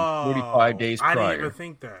will see 45 days prior. I didn't even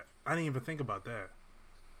think that. I didn't even think about that.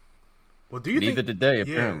 Well, do you think... Neither did they,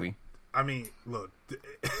 apparently. I mean, look,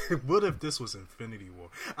 what if this was Infinity War?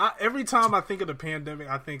 Every time I think of the pandemic,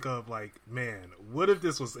 I think of man, what if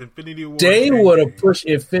this was Infinity War? They would have pushed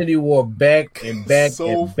Infinity War back and back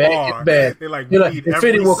so and back far. and back. They're like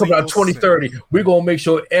Infinity War comes out 2030. We're gonna make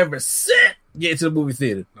sure every cent get to the movie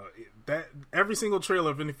theater. No, that every single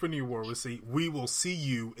trailer of Infinity War will say, "We will see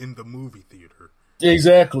you in the movie theater."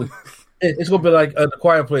 Exactly. It's gonna be like The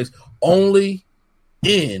Quiet Place, only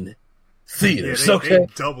in theaters. Yeah, they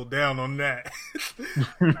double down on that.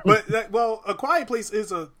 But A Quiet Place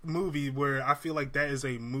is a movie where I feel like that is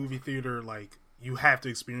a movie theater. You have to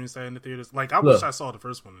experience that in the theaters. I wish I saw the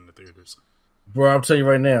first one in the theaters. Bro, I'm telling you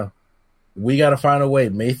right now, we got to find a way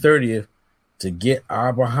May 30th to get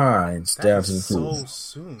our behinds down to the theaters.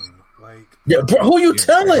 So soon, yeah, bro. Who you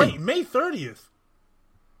telling? Wait, May 30th.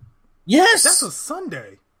 Yes, that's a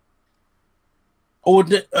Sunday. Oh,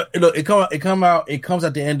 look, it comes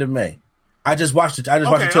at the end of May. I just watched it. I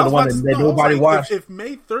watched it to the one that nobody watched. If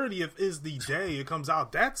May 30th is the day it comes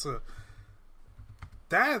out, that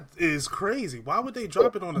is crazy. Why would they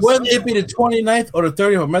drop it on a Whether Sunday? it be the 29th or the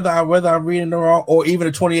 30th, whether I'm reading it wrong, or even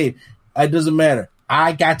the 28th, it doesn't matter.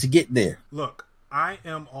 I got to get there. Look, I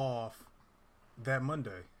am off that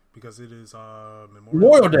Monday because it is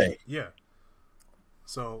Memorial Day. Yeah.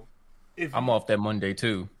 So I'm off that Monday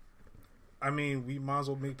too. I mean, we might as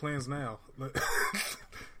well make plans now.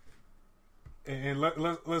 And let's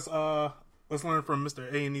learn from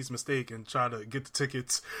Mr. A&E's mistake and try to get the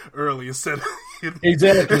tickets early instead of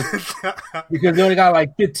exactly because they only got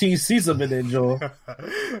 15 seats of it in Joel.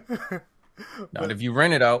 Not if you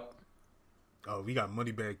rent it out. Oh, we got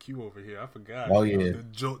Moneybag Q over here. I forgot. Oh yeah,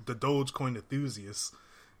 the Dogecoin enthusiast.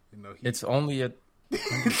 It's only a.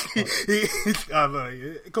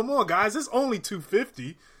 Come on, guys! It's only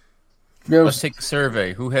 $250. Let's take a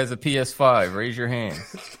survey. Who has a PS5? Raise your hand.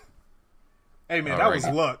 Hey man, that was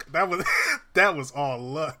luck. That was all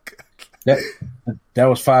luck. That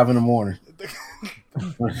was 5 a.m.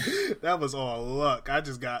 That was all luck.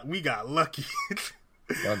 We got lucky.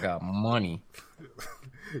 Y'all got money.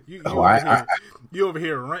 You over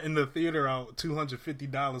here renting the theater out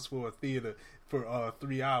 $250 for a theater for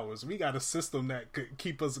 3 hours. We got a system that could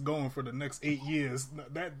keep us going for the next 8 years.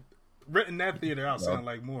 That renting that theater out sound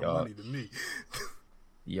like more money to me.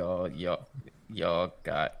 Y'all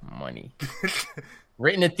got money.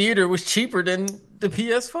 Renting a theater was cheaper than the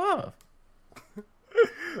PS5.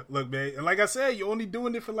 Look, man, and like I said, you're only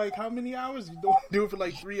doing it for like how many hours? You don't do it for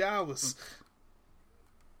like 3 hours.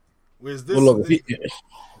 Whereas this,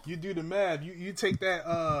 you do the math. You take that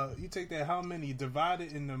how many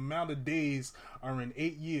divided in the amount of days are in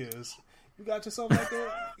 8 years. You got yourself like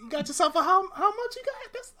that. You got yourself a how much you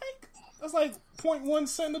got? That's like 0.1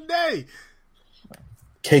 cent a day.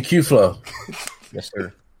 KQ Flow. Yes,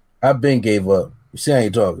 sir. I been gave up. You see, I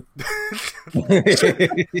ain't talking.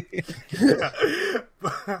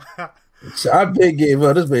 So I been gave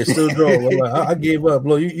up. This man still drawing. I gave up.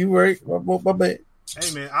 Bro, you right? My bad.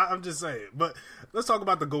 Hey man, I'm just saying. But let's talk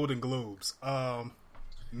about the Golden Globes.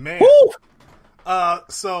 Man. Woo!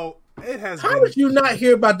 So it has. How did you not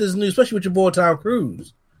hear about this news, especially with your boy Tom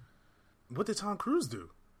Cruise? What did Tom Cruise do?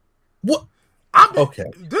 What?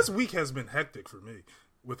 Okay. This week has been hectic for me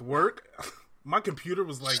with work. My computer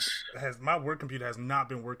was my work computer has not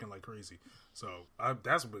been working like crazy. So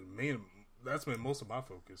that's been most of my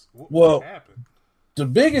focus. What happened? The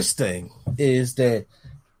biggest thing is that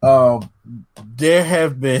there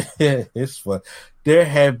have been it's fun. There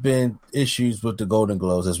have been issues with the Golden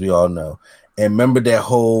Globes, as we all know. And remember that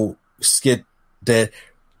whole skit that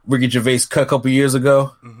Ricky Gervais cut a couple years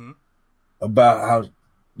ago about how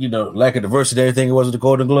lack of diversity, everything it was with the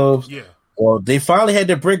Golden Globes. Yeah. Well, they finally had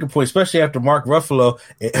their breaking point, especially after Mark Ruffalo.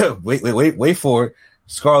 Wait for it.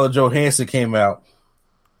 Scarlett Johansson came out.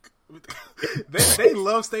 They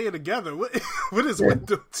love staying together. What is what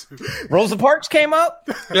do to? Rosa Parks came out.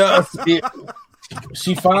 Yeah,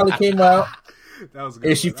 she finally came out. That was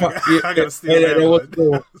good. And I gotta steal that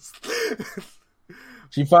one.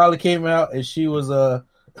 She finally came out, and she was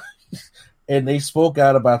and they spoke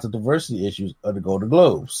out about the diversity issues of the Golden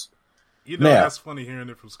Globes. That's funny hearing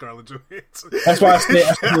it from Scarlett Johansson. That's why I said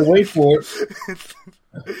I should wait for it.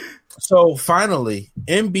 So finally,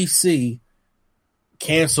 NBC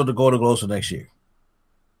canceled the Golden Globes for next year.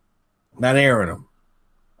 Not airing them.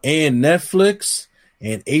 And Netflix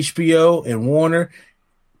and HBO and Warner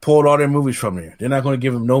pulled all their movies from there. They're not going to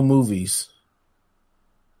give them no movies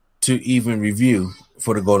to even review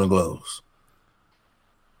for the Golden Globes.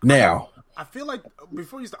 Now, I feel like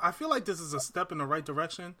this is a step in the right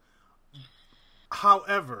direction.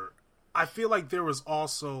 However, I feel like there was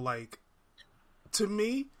also to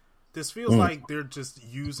me, this feels like they're just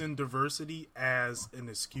using diversity as an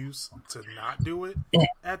excuse to not do it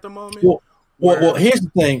at the moment. Well, here's the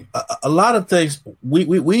thing. A lot of things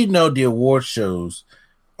we know the award shows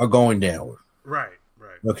are going downward. Right.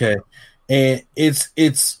 Okay, and it's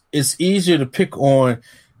easier to pick on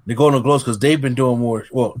the Golden Globes because they've been doing more.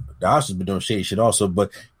 Well, the Oscars been doing shady shit also,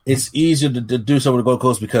 but it's easier to do some of the Golden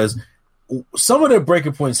Globes because some of their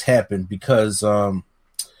breaking points happened because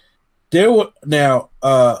they have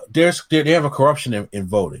a corruption in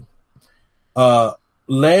voting.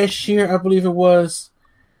 Last year, I believe it was,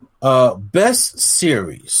 Best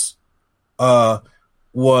Series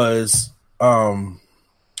was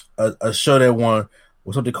a show that won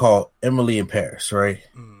was something called Emily in Paris, right?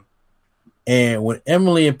 Mm-hmm. And when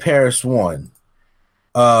Emily in Paris won,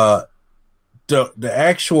 the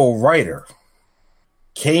actual writer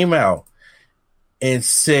came out and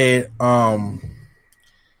said, I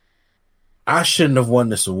shouldn't have won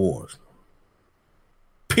this award.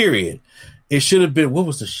 Period. It should have been, what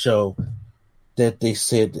was the show that they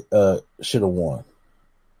said should have won?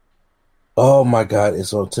 Oh my God,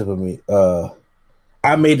 it's on tip of me.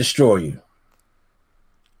 I May Destroy You.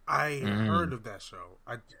 I heard of that show.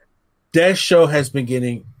 That show has been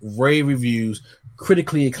getting rave reviews,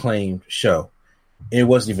 critically acclaimed show. It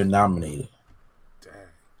wasn't even nominated.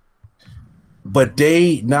 But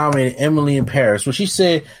they nominated Emily in Paris. Well, she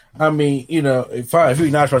said, I mean, if we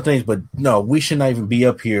acknowledge our things, but no, we should not even be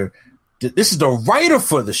up here. This is the writer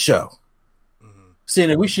for the show. Mm-hmm. Saying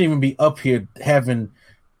that we shouldn't even be up here having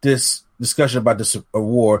this discussion about this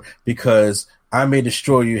award because I May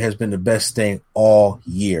Destroy You has been the best thing all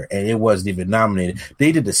year, and it wasn't even nominated.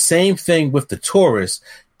 They did the same thing with The Tourist,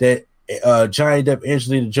 that Johnny Depp,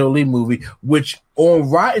 Angelina Jolie movie, which on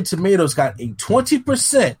Rotten Tomatoes got a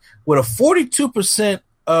 20% with a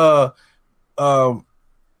 42%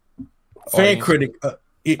 fan critic,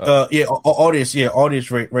 audience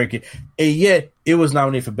ranking, and yet it was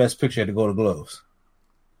nominated for Best Picture at the Golden Globes.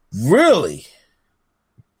 Really?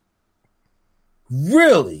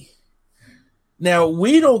 Really? Now,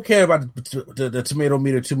 we don't care about the tomato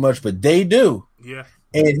meter too much, but they do. Yeah.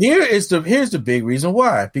 And here's the big reason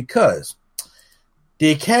why. Because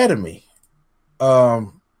the Academy, just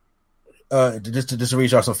to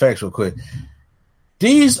reach out some facts real quick,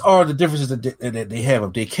 these are the differences that they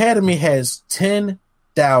have. The Academy has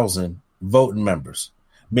 10,000 voting members,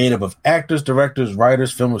 made up of actors, directors,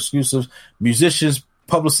 writers, film exclusives, musicians,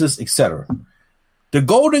 publicists, etc. The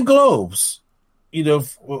Golden Globes,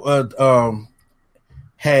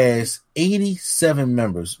 has 87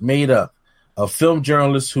 members, made up of film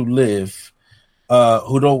journalists who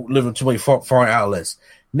don't live in too many foreign outlets.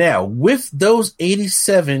 Now, with those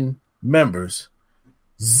 87 members,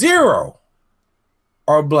 0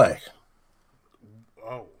 are black.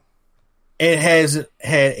 Oh. It hasn't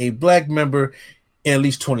had a black member in at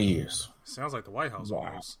least 20 years. Sounds like the White House.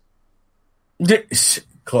 Wow.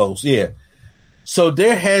 Close, yeah. So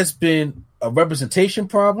there has been a representation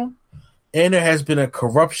problem, and there has been a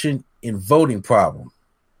corruption in voting problem.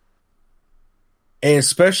 And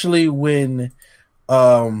especially when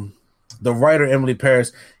the writer Emily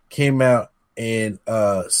Paris came out and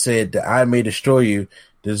said that I May Destroy You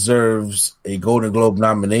deserves a Golden Globe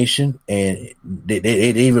nomination, and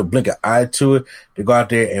they even blink an eye to it to go out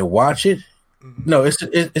there and watch it. No,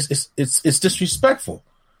 it's disrespectful.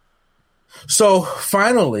 So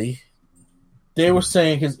finally, they were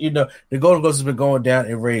saying, because the Golden Globes has been going down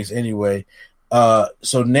in ratings anyway.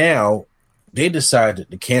 So now they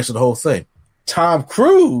decided to cancel the whole thing. Tom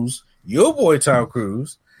Cruise, your boy Tom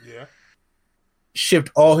Cruise,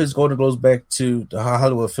 shipped all his Golden Globes back to the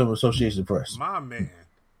Hollywood Film Association Press. My man,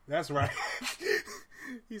 that's right.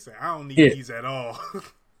 He said, "I don't need these at all."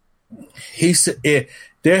 He said,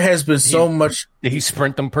 "There has been so much." Did he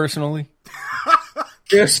sprint them personally?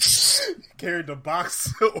 Yes. Carried the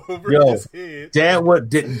box over his head. That would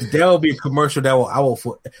be a commercial that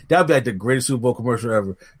would be like the greatest Super Bowl commercial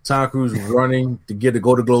ever. Tom Cruise running to get the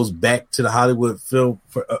Golden Globes back to the Hollywood Film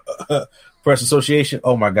Press Association.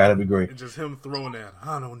 Oh my God, that'd be great. And just him throwing that.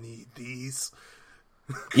 I don't need these.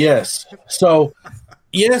 Yes. So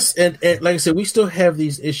yes, and like I said, we still have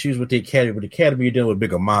these issues with the Academy. But the Academy, you're dealing with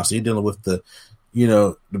bigger monster. You're dealing with the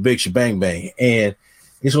big shebang bang, and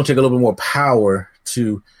it's going to take a little bit more power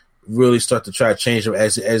to really start to try to change them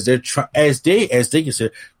as they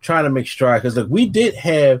consider trying to make strides. Because we did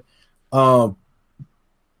have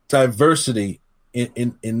diversity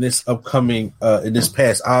in this upcoming in this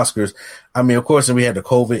past Oscars. I mean, of course, and we had the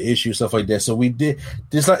COVID issue, stuff like that. So we did.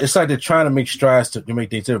 It's like they're trying to make strides to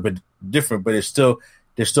make things different, but there's still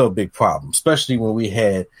a big problem, especially when we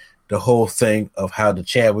had the whole thing of how the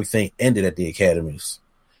Chadwick thing ended at the Academies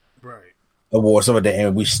Award, some of that,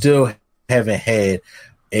 and we still haven't had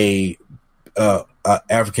a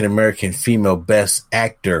African American female Best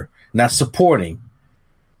Actor, not supporting,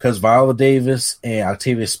 because Viola Davis and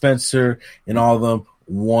Octavia Spencer and all of them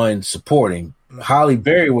won supporting. Halle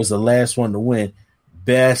Berry was the last one to win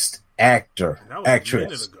Best Actress,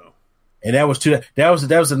 and that was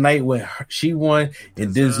the night when she won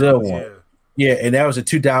and Denzel won. Yeah, and that was in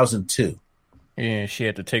 2002. Yeah, she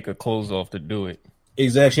had to take her clothes off to do it.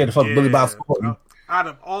 Exactly, she had to fuck Billy Bob Thornton. Out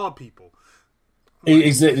of all people.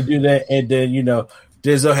 Exactly, to do that, and then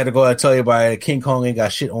Denzel had to go out and tell everybody that King Kong ain't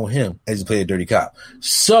got shit on him as he played a dirty cop.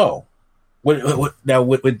 So, with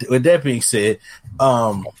that being said,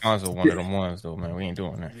 Alfonso one of them ones though, man. We ain't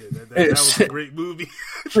doing that. Yeah, that was a great movie.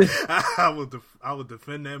 I would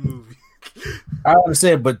defend that movie. I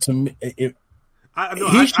understand, but to me, I know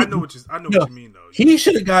what you mean though. He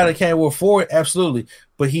should have got an Academy Award for it, absolutely.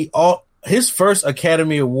 But his first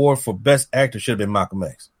Academy Award for Best Actor should have been Malcolm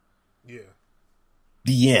X. Yeah.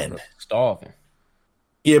 The end. Starving.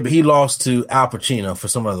 Yeah, but he lost to Al Pacino for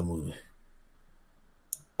some other movie.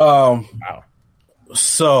 Wow.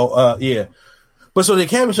 So yeah. But so the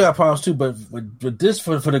Academy should have problems too, but this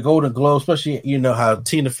for the Golden Globe, especially how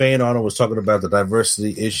Tina Fey and Arnold was talking about the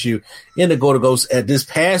diversity issue in the Golden Globes at this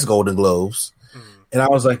past Golden Globes. And I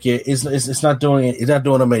was like, yeah, it's not doing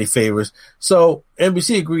them any favors. So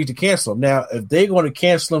NBC agreed to cancel them. Now, if they're going to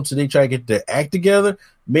cancel them so they try to get their act together,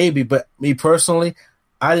 maybe. But me personally,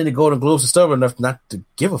 I didn't go to Globes and stubborn enough not to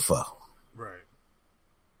give a fuck. Right.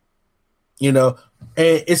 And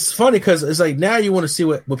it's funny because it's like now you want to see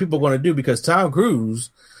what people are going to do, because Tom Cruise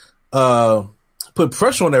put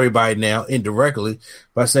pressure on everybody now indirectly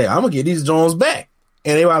by saying, I'm going to get these Jones back.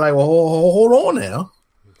 And everybody like, well, hold on now.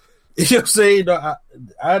 You know what I'm saying? I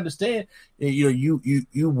understand.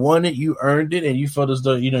 You won it, you earned it, and you felt as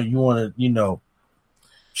though you want to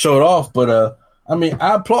show it off. But I mean,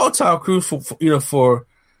 I applaud Tom Cruise for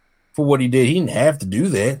what he did. He didn't have to do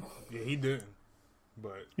that. Yeah, he didn't.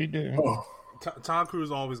 But he did. Tom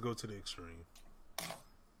Cruise always go to the extreme.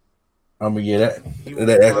 I mean, yeah, He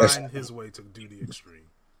will find his way to do the extreme.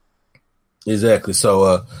 Exactly.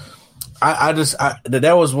 So,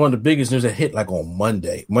 that was one of the biggest news that hit like on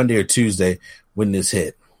Monday or Tuesday when this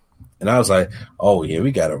hit, and I was like, oh yeah,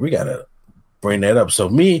 we gotta bring that up. So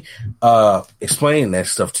me explaining that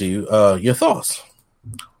stuff to you, your thoughts?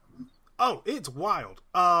 Oh, it's wild.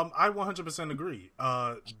 I 100% agree.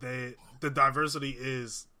 The diversity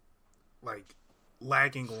is like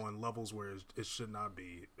lagging on levels where it should not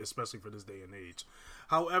be, especially for this day and age.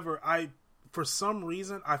 However, for some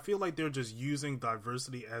reason, I feel like they're just using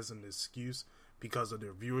diversity as an excuse because of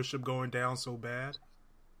their viewership going down so bad.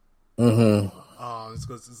 Mm-hmm. It's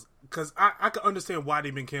because I can understand why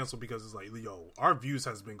they've been canceled, because it's like, yo, our views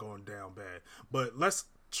has been going down bad, but let's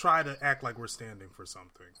try to act like we're standing for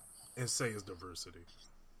something and say it's diversity.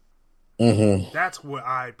 Mm-hmm. That's what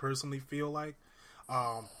I personally feel like.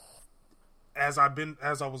 As I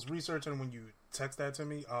was researching when you text that to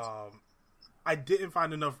me, I didn't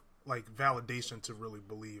find enough like validation to really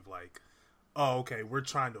believe like, oh, okay, we're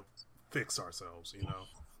trying to fix ourselves, you know.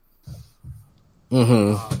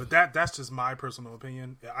 Mm-hmm. But that's just my personal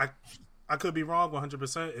opinion. I could be wrong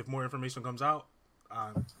 100%. If more information comes out,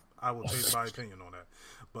 I will change my opinion on that.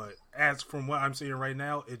 But as from what I'm seeing right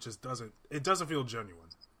now, it just doesn't feel genuine.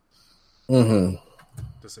 Mm-hmm.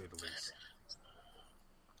 To say the least.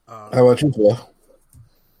 How about you, Phil?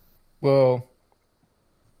 Well,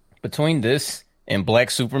 between this and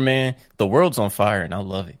Black Superman, the world's on fire, and I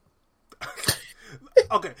love it.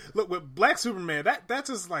 Okay, look, with Black Superman, that's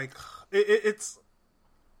just like it's.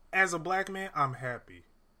 As a black man, I'm happy.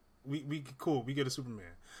 We cool. We get a Superman,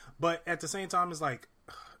 but at the same time, it's like,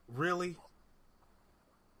 really,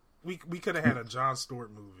 we could have had a Jon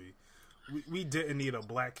Stewart movie. We didn't need a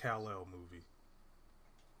Black Kal-El movie.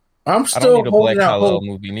 I'm I still don't need a Black hoping out. Kal-El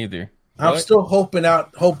movie neither. I'm What? still hoping that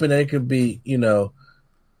it could be,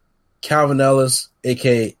 Calvin Ellis,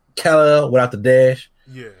 aka Kal-El without the dash.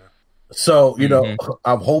 Yeah. So,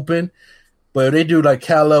 I'm hoping. But if they do like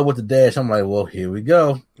Kal-El with the dash, I'm like, well, here we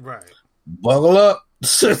go. Right. Buckle up.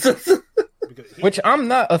 Which I'm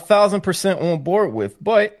not 1,000% on board with,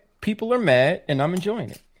 but people are mad and I'm enjoying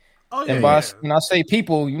it. Oh yeah. And when I say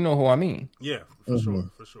people, you know who I mean. Yeah, for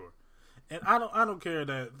sure. And I don't care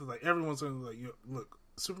that like everyone's saying like, look,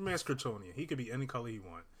 Superman's Kryptonian. He could be any color he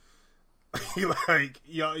want. Like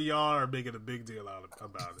y'all are making a big deal about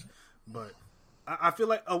it, but I feel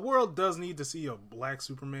like a world does need to see a black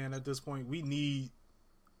Superman at this point. We need,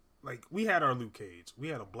 like, we had our Luke Cage. We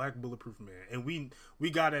had a black bulletproof man. And we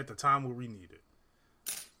got it at the time where we needed.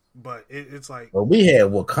 But it's like... Well, we had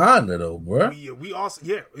Wakanda, though, bro. We also...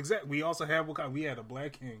 Yeah, exactly. We also had Wakanda. We had a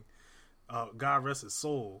black king. God rest his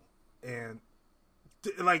soul. And,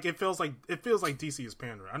 like, it feels like DC is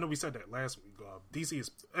pandering. I know we said that last week.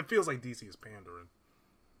 It feels like DC is pandering.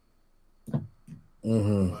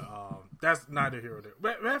 Mm-hmm. But, that's neither here or there.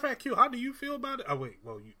 Matter of fact, Q, how do you feel about it? Oh wait,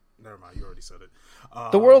 well, never mind. You already said it.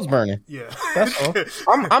 The world's burning. Yeah, that's all.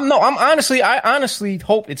 I honestly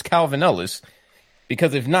hope it's Calvin Ellis,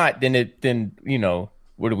 because if not, then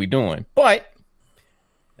what are we doing? But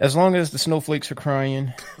as long as the snowflakes are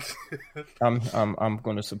crying, I'm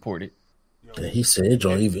going to support it. Yeah, he said it's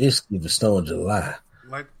even snow in July.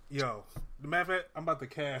 Like, the matter of fact, I'm about to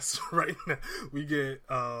cast right now.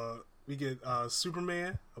 We get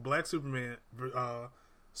Superman, a black Superman,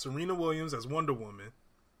 Serena Williams as Wonder Woman.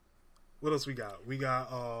 What else we got? We got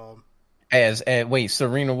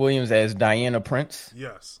Serena Williams as Diana Prince?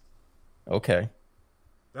 Yes. Okay.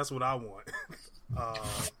 That's what I want.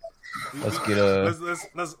 Let's get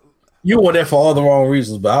let's you want that for all the wrong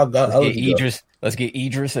reasons, but let's get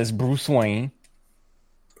Idris as Bruce Wayne.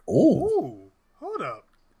 Ooh.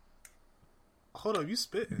 Hold up, you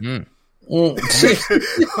spitting. Mm. You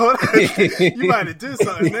might have did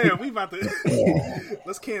something there. We about to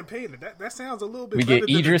let's campaign it. That sounds a little bit better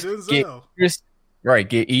than Denzel.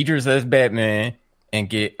 Get Idris as Batman and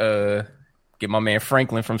get my man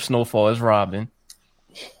Franklin from Snowfall as Robin.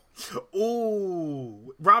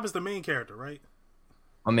 Ooh, Robin's the main character, right?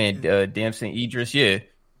 My man Damson Idris, yeah.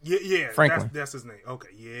 Franklin. That's his name. Okay,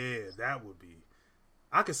 yeah, that would be.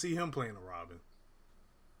 I could see him playing a Robin.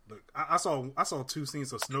 Look, I saw 2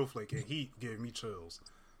 scenes of Snowflake and he gave me chills.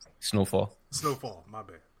 Snowfall, my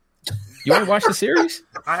bad. You want to watch the series?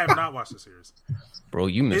 I have not watched the series. Bro,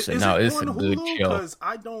 you missed it. Now it's a good show.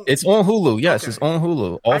 It's on Hulu. Yes, okay. It's on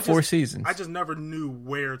Hulu. All 4 seasons. I just never knew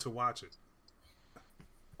where to watch it.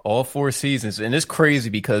 All 4 seasons, and it's crazy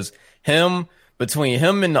because between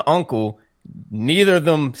him and the uncle, neither of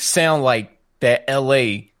them sound like that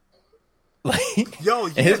LA. Like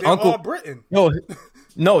they're all Britain.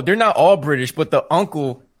 No, they're not all British, but the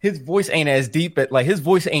uncle, his voice ain't as deep. His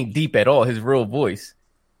voice ain't deep at all. His real voice.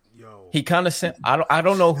 Yo, He kind of sent. I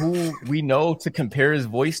don't know who we know to compare his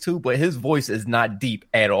voice to, but his voice is not deep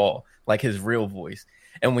at all, like his real voice.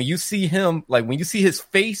 And when you see him, like when you see his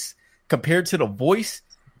face compared to the voice,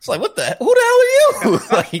 it's like, what the? Who the hell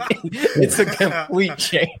are you? Like, it's a complete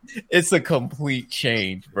change. It's a complete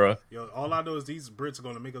change, bro. Yo, all I know is these Brits are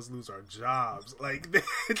gonna make us lose our jobs. Like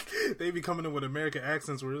they be coming in with American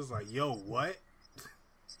accents where it's like, yo, what?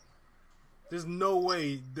 There's no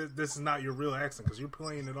way this is not your real accent because you're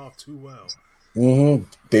playing it off too well. Mm-hmm.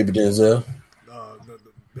 Baby Denzel.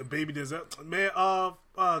 The baby Denzel, man.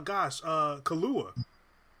 Kahlua.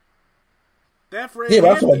 That Fred. Yeah, but I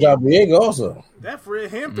Hampton, saw John Boyega also. that Fred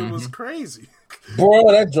Hampton was crazy.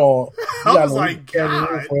 Bro, that John. I was like,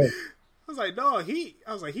 God. I was like, no, he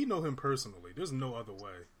know him personally. There's no other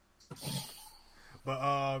way.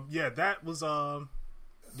 But yeah, that was the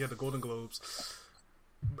Golden Globes.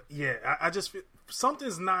 But yeah, I just feel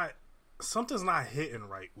something's not hitting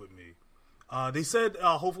right with me. They said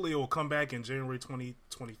hopefully it will come back in January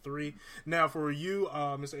 2023. Now for you,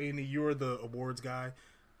 Mr. A&E, you're the awards guy.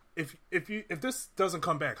 If this doesn't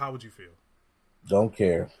come back, how would you feel? Don't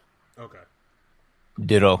care. Okay.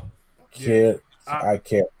 Ditto. Care. I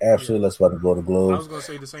care absolutely less about the Golden Globes. I was gonna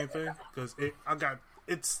say the same thing because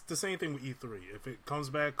it's the same thing with E3. If it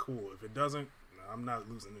comes back, cool. If it doesn't, I'm not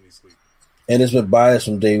losing any sleep. And it's been biased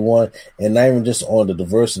from day one, and not even just on the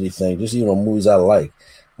diversity thing, just even on movies I like.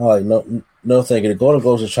 I'm like, no, thank you. The Golden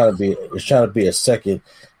Globes is trying to be a second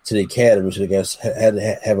to the Academy, so they guys had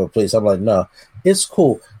to have a place. I'm like, no, it's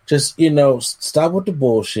cool. Just stop with the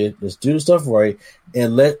bullshit. Let's do the stuff right,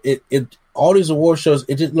 and let it. All these award shows,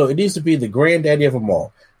 it needs to be the granddaddy of them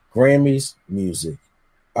all. Grammys, music,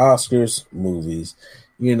 Oscars, movies,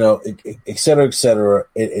 et cetera,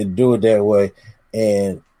 and do it that way.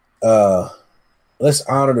 And let's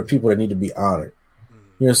honor the people that need to be honored.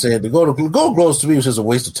 You know what I'm saying? The Golden Globes to me was just a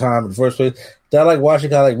waste of time in the first place. Did I like watching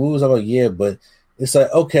kind of like movies? I'm like, yeah, but it's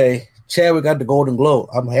like, okay, Chadwick got the Golden Globe.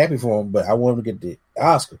 I'm happy for him, but I want him to get the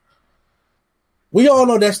Oscar. We all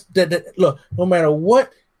know that look, no matter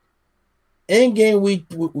what end game we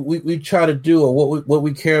try to do or what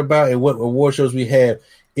we care about and what award shows we have,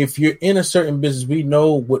 if you're in a certain business, we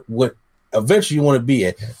know what eventually you want to be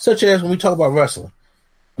at. Such as when we talk about wrestling.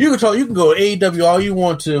 You can go to AEW all you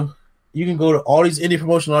want to. You can go to all these indie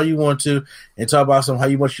promotions all you want to and talk about how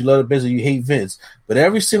much you love the business, you hate Vince. But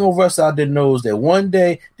every single wrestler out there knows that one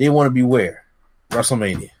day they want to be where?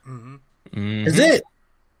 WrestleMania. Mm-hmm. Mm-hmm. That's it.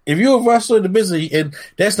 If you're a wrestler in the business and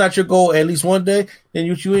that's not your goal at least one day, then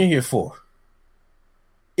what you in here for?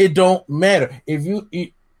 It don't matter.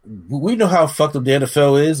 We know how fucked up the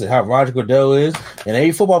NFL is and how Roger Goodell is. And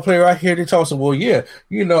any football player out here, they talk about, well, yeah,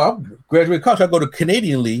 I'm graduate college. I go to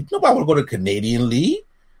Canadian League. Nobody want to go to Canadian League.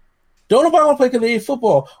 Don't nobody want to play Canadian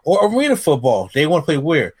football or arena football. They want to play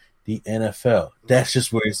where? The NFL. That's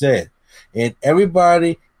just where it's at. And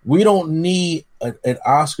everybody, we don't need an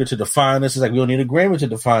Oscar to define us. It's like we don't need a Grammy to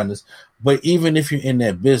define us. But even if you're in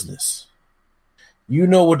that business, you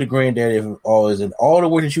know what the granddaddy of all is, and all the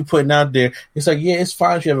work that you're putting out there. It's like, yeah, it's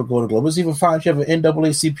fine if you have a Golden Globe. It's even fine if you have an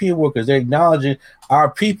NAACP award because they're acknowledging our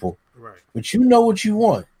people. Right. But you know what you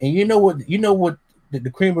want, and you know what the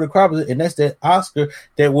cream of the crop is, and that's that Oscar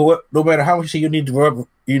that no matter how much you need to,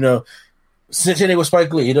 since it was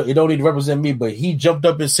Spike Lee, it don't need to represent me, but he jumped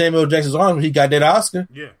up in Samuel Jackson's arms when he got that Oscar.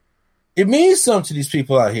 Yeah, it means something to these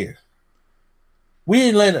people out here. We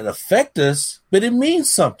didn't let it affect us, but it means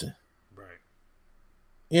something.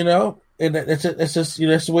 And it's just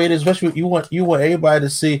that's the way it is. Especially you want everybody to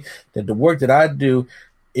see that the work that I do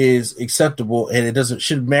is acceptable, and it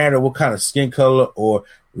shouldn't matter what kind of skin color or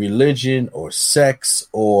religion or sex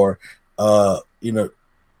or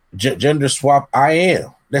gender swap I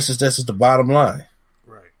am. That's just the bottom line.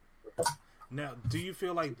 Right. Now, do you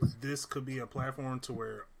feel like this could be a platform to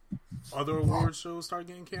where other award shows start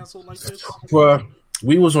getting canceled like this? Well,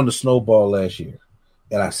 we was on the Snowball last year,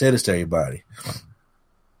 and I said this to everybody.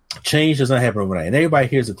 Change does not happen overnight. And everybody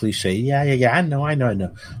hears a cliche. Yeah. I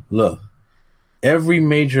know. Look, every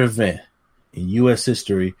major event in U.S.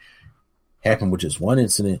 history happened with just one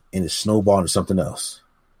incident and it snowballed into something else.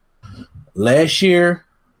 Last year,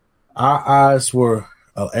 our eyes were,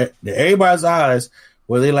 everybody's eyes,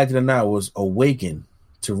 whether they liked it or not, was awakened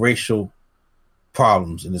to racial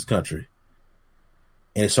problems in this country.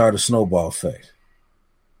 And it started a snowball effect.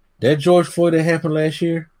 That George Floyd that happened last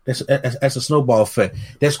year, that's a snowball effect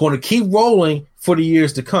that's going to keep rolling for the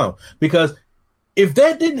years to come. Because if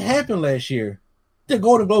that didn't happen last year, the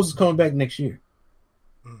Golden Globes is coming back next year.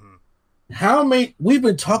 Mm-hmm. How many? We've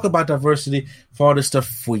been talking about diversity for all this stuff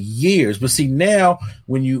for years, but see now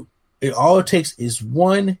all it takes is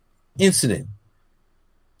one incident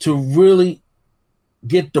to really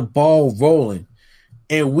get the ball rolling,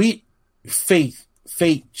 and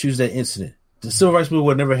fate choose that incident. The civil rights movement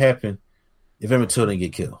would never happen if Emmett Till didn't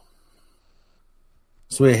get killed.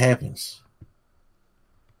 That's the way it happens.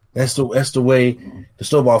 That's the way the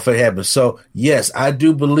snowball effect happens. So yes, I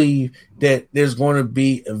do believe that there's going to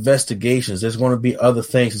be investigations. There's going to be other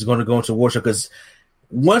things. It's going to go into workshop because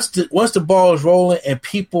once the ball is rolling and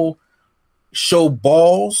people show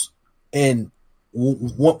balls and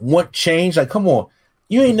want change, like come on,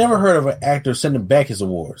 you ain't never heard of an actor sending back his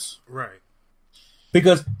awards, right?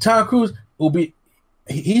 Because Tom Cruise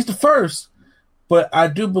he's the first, but I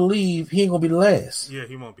do believe he ain't gonna be the last. Yeah,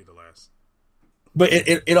 he won't be the last. But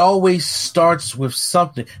it always starts with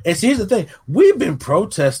something. And see, here's the thing. We've been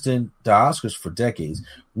protesting the Oscars for decades.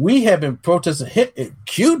 We have been protesting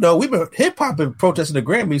we've been hip-hop been protesting the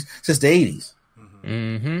Grammys since the 80s.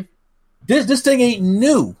 Mm-hmm. This thing ain't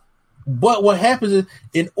new. But what happens is,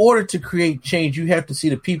 in order to create change, you have to see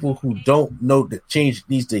the people who don't know that change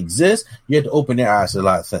needs to exist. You have to open their eyes to a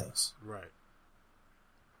lot of things.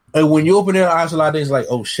 And when you open their eyes, a lot of things like,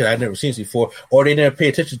 oh shit, I've never seen this before, or they never pay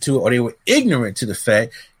attention to it, or they were ignorant to the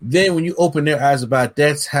fact. Then when you open their eyes about,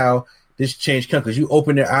 that's how this change comes, because you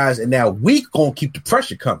open their eyes, and now we gonna keep the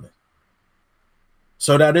pressure coming.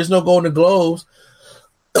 So now there's no Golden Globes,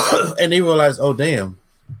 and they realize, oh damn,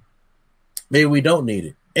 maybe we don't need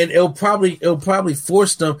it, and it'll probably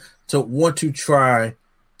force them to want to try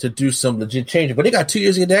to do some legit change. But they got 2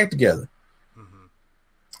 years to get their act together.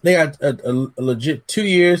 They got a legit 2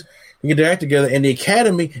 years to get their act together. And the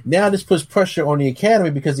Academy, now this puts pressure on the Academy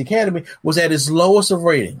because the Academy was at its lowest of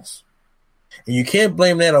ratings. And you can't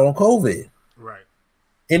blame that on COVID. Right.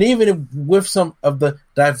 And even with some of the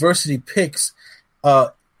diversity picks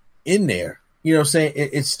in there, you know what I'm saying?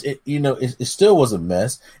 It still was a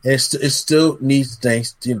mess. And it still needs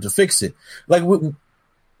things to fix it. Like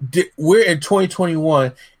we're in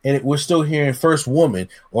 2021 and we're still hearing first woman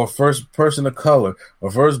or first person of color or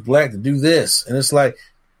first black to do this. And it's like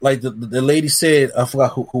the lady said, I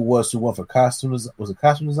forgot who won for costumes. Was it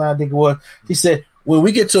costume design? I think it was. She said, when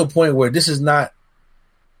we get to a point where this is not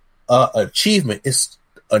achievement, it's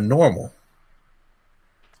a normal.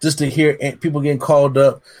 Just to hear people getting called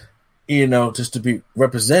up, just to be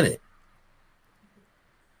represented.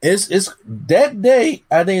 It's that day.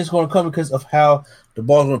 I think it's going to come because of how the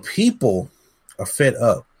Baltimore people are fed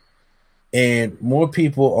up, and more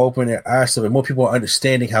people open their eyes to it. More people are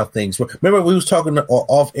understanding how things work. Remember, we was talking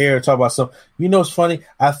off air, talking about something. It's funny.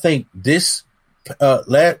 I think this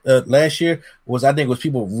last year was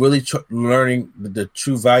people really learning the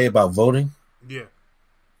true value about voting. Yeah,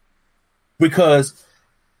 because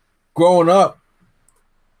growing up,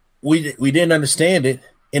 we didn't understand it.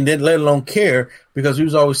 And then let alone care, because we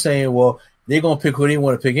was always saying, well, they're going to pick who they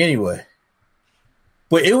want to pick anyway.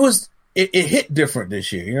 But it hit different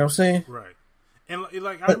this year. You know what I'm saying? Right. And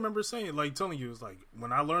I remember saying, telling you, it's like,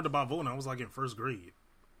 when I learned about voting, I was in first grade.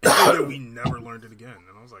 And we never learned it again.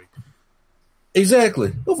 And I was like,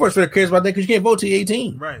 exactly. No first grader cares about that because you can't vote till you're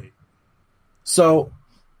 18. Right. So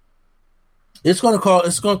it's going to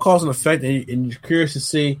cause an effect, and you're curious to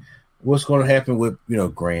see what's going to happen with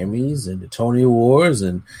Grammys and the Tony Awards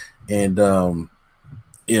and the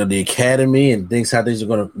Academy and things, how things are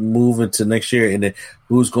going to move into next year, and then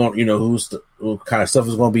who's going what kind of stuff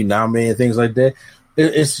is going to be nominated and things like that.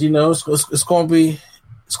 It's going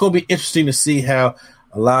to be interesting to see how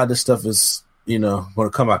a lot of this stuff is going to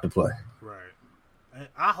come out to play. Right.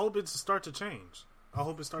 I hope it starts to change.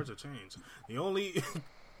 The only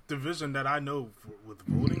division that I know with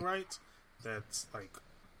voting rights that's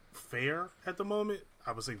fair at the moment,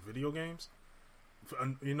 I would say video games.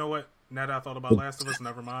 You know what? Now that I thought about Last of Us,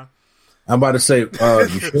 never mind. I'm about to say, you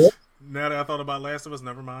sure? Now that I thought about Last of Us,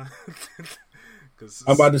 never mind.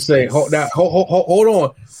 I'm about to say, hold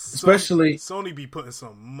on. Especially Sony be putting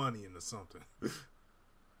some money into something.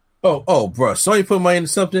 Oh, bro, Sony put money into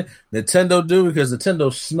something. Nintendo do, because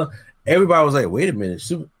Nintendo everybody was like, wait a minute,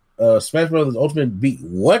 Smash Brothers Ultimate beat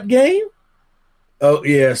what game? Oh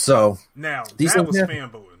yeah, so now that was fan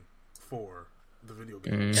voting for the video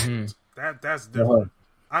game. Mm-hmm. That's different.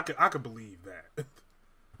 I could believe that.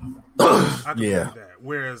 I could believe that.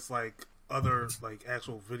 Whereas other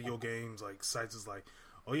actual video games, sites is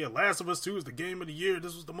oh yeah, Last of Us 2 is the game of the year.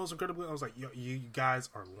 This was the most incredible. I was like, you guys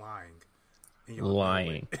are lying. And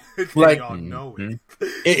y'all know it.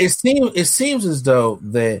 It seems as though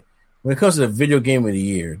that when it comes to the video game of the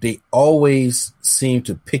year, they always seem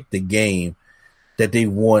to pick the game that they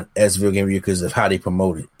want as video game of the year because of how they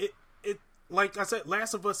promote it. like I said,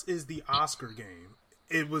 Last of Us is the Oscar game.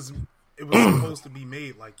 It was supposed to be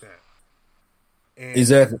made like that. And,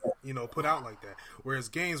 exactly. You know, put out like that. Whereas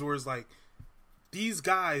games where it's like, these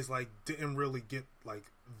guys like didn't really get like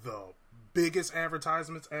the biggest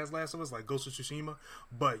advertisements as Last of Us, like Ghost of Tsushima,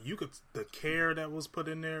 but you could, the care that was put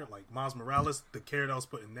in there, like Miles Morales, the care that was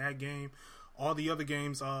put in that game, all the other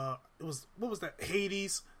games, it was, what was that,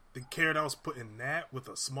 Hades, the care that was put in that with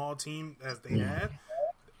a small team as they had,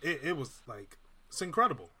 it was like, it's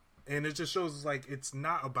incredible. And it just shows like it's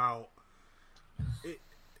not about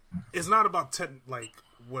it's not about like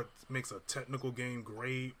what makes a technical game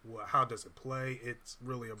great, how does it play. It's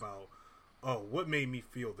really about, what made me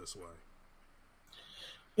feel this way.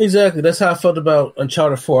 Exactly. That's how I felt about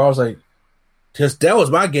Uncharted 4. I was like, because that was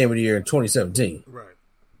my game of the year in 2017. Right.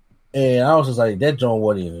 And I was just like, that joint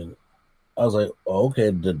wasn't even. I was like, oh, okay,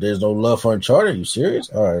 there's no love for Uncharted. Are you serious?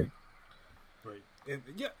 All right. Right. And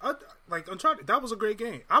yeah, like Uncharted, that was a great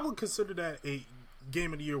game. I would consider that a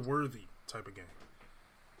game of the year worthy type of game.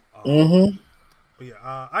 But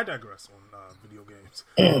yeah, I digress on video games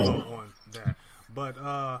on that. But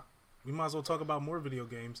we might as well talk about more video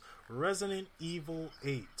games. Resident Evil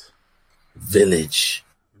 8. Village.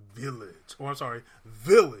 Village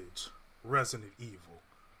Resident Evil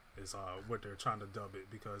is what they're trying to dub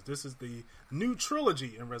it, because this is the new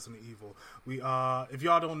trilogy in Resident Evil. We if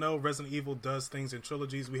y'all don't know, Resident Evil does things in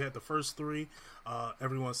trilogies. We had the first three.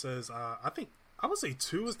 Everyone says I would say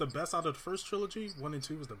 2 is the best out of the first trilogy. 1 and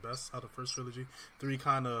 2 was the best out of the first trilogy. 3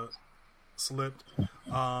 kind of slipped.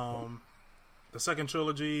 The second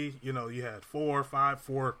trilogy, you know, you had 4, 5.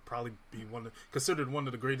 4 probably be considered one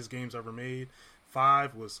of the greatest games ever made.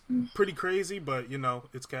 5 was pretty crazy, but you know,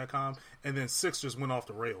 it's Capcom. And then 6 just went off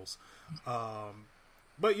the rails.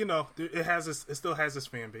 But you know, it still has its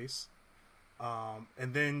fan base.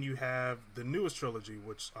 And then you have the newest trilogy,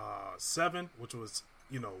 which 7, which was,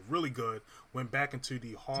 you know, really good, went back into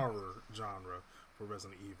the horror genre for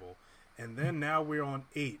Resident Evil. And then now we're on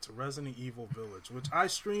 8, Resident Evil Village, which I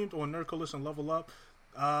streamed on Nerd Coalition Level Up.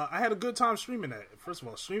 I had a good time streaming that. First of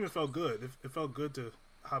all, streaming felt good. It felt good to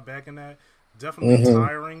hop back in that. Definitely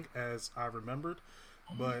tiring, as I remembered,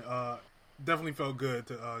 but definitely felt good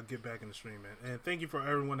to get back into streaming. And thank you for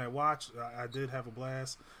everyone that watched. I did have a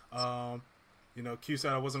blast. You know, Q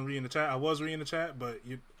said I wasn't reading the chat. I was reading the chat, but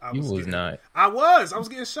I was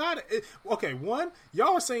getting shot at. Okay, one,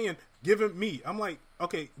 y'all were saying give him meat. I'm like,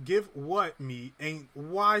 okay, give what meat? And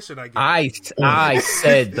why should I give I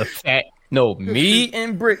said the fat. No, me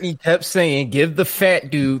and Brittany kept saying give the fat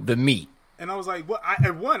dude the meat. And I was like, what?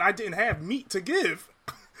 I didn't have meat to give.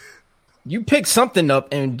 You picked something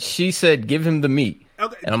up, and she said give him the meat.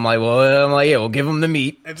 Okay. And I'm like, yeah, we'll give him the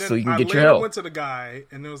meat so you can get your help. I went to the guy,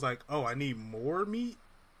 and it was like, oh, I need more meat?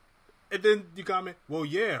 And then you comment, well,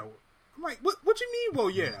 yeah. I'm like, what you mean, well,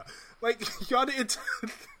 yeah? Like, y'all didn't...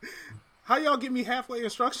 How y'all give me halfway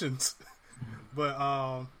instructions?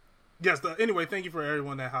 But, yes, anyway, thank you for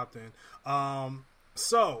everyone that hopped in.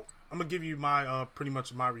 So, I'm going to give you my pretty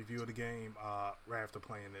much my review of the game right after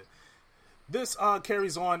playing it. This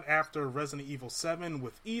carries on after Resident Evil 7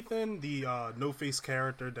 with Ethan, the no-face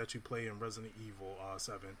character that you play in Resident Evil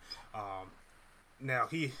 7. Now,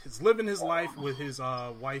 he is living his life with his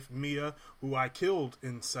wife, Mia, who I killed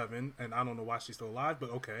in 7, and I don't know why she's still alive, but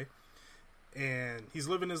okay. And he's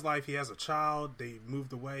living his life. He has a child. They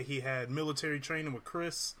moved away. He had military training with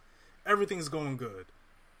Chris. Everything's going good.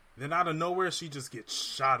 Then out of nowhere, she just gets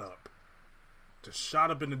shot up. Just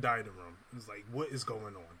shot up in the dining room. It's like, what is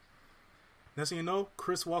going on? Next thing you know,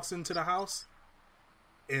 Chris walks into the house,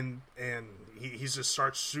 and he just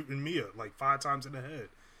starts shooting Mia like 5 times in the head.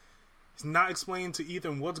 He's not explaining to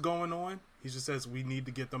Ethan what's going on. He just says, we need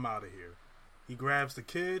to get them out of here. He grabs the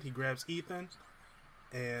kid, he grabs Ethan,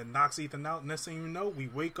 and knocks Ethan out. Next thing you know, we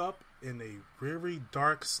wake up in a very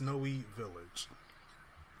dark, snowy village.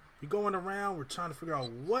 We're going around, we're trying to figure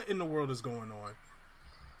out what in the world is going on.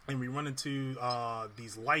 And we run into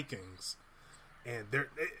these Lycans. And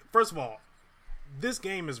first of all, this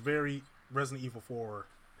game is very Resident Evil 4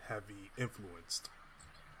 heavy influenced.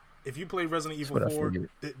 If you play Resident Evil 4,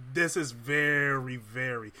 this is very,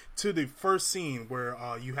 very... To the first scene where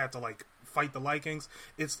you had to like fight the Lycans,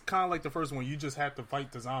 it's kind of like the first one. You just have to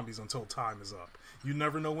fight the zombies until time is up. You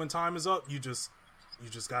never know when time is up. You just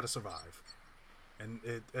got to survive. And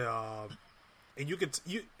it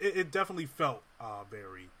definitely felt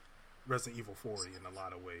very Resident Evil 4 in a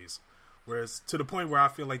lot of ways. Whereas to the point where I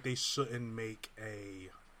feel like they shouldn't make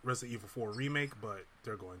a Resident Evil 4 remake, but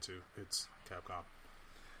they're going to. It's Capcom.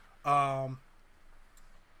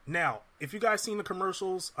 Now, if you guys seen the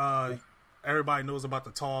commercials, everybody knows about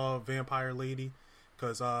the tall vampire lady.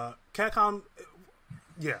 because Capcom,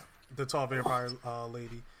 the tall vampire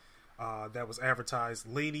lady that was advertised,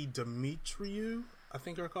 Lady Demetriou, I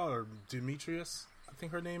think her called, or Demetrius, I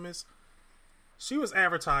think her name is. She was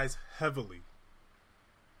advertised heavily,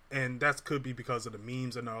 and that could be because of the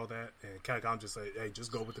memes and all that. And Capcom just said, "Hey,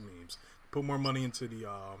 just go with the memes. Put more money into the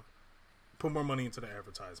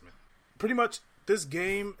advertisement." Pretty much, this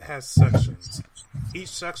game has sections. Each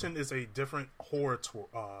section is a different horror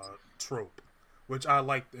trope, which I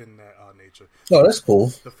liked in that nature. Oh, that's cool.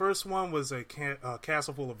 The first one was a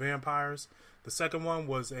castle full of vampires. The second one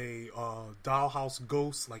was a dollhouse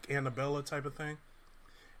ghost, like Annabella type of thing.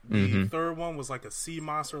 The third one was like a sea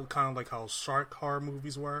monster, kind of like how shark horror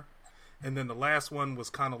movies were. And then the last one was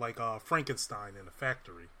kind of like Frankenstein in a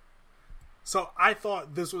factory. So I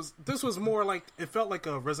thought this was more like, it felt like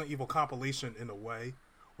a Resident Evil compilation in a way,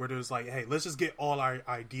 where there's like, hey, let's just get all our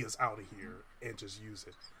ideas out of here and just use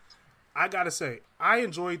it. I gotta say, I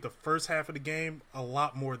enjoyed the first half of the game a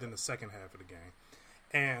lot more than the second half of the game.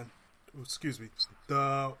 And, excuse me,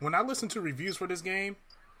 when I listen to reviews for this game,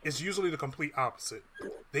 it's usually the complete opposite.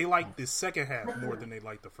 They like the second half more than they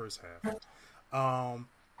like the first half.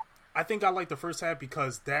 I think I like the first half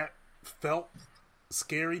because that felt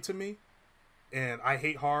scary to me. And I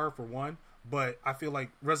hate horror for one, but I feel like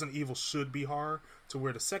Resident Evil should be horror, to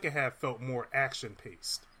where the second half felt more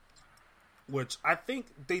action-paced. Which I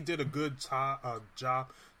think they did a good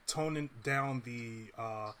job toning down the,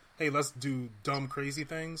 hey, let's do dumb, crazy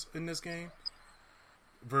things in this game.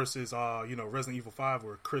 Versus, Resident Evil 5,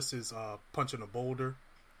 where Chris is punching a boulder.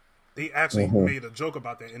 They actually made a joke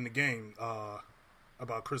about that in the game,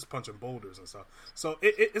 about Chris punching boulders and stuff. So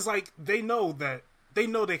it's like they know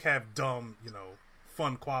they have dumb,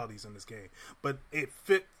 fun qualities in this game, but it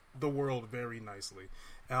fit the world very nicely.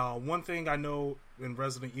 One thing I know in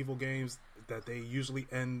Resident Evil games, that they usually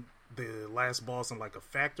end the last boss in like a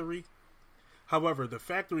factory. However, the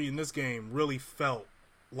factory in this game really felt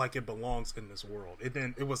like it belongs in this world.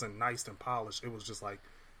 It wasn't nice and polished. It was just like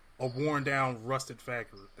a worn down, rusted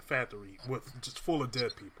factory with just full of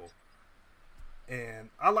dead people. And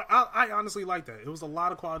I honestly like that. It was a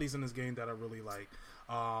lot of qualities in this game that I really like.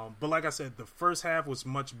 But like I said, the first half was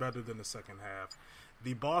much better than the second half.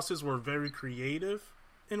 The bosses were very creative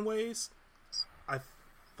in ways. I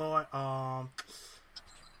thought,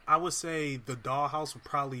 I would say the dollhouse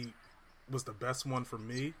was the best one for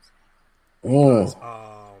me.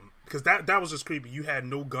 Because that was just creepy. You had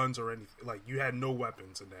no guns or anything. Like, you had no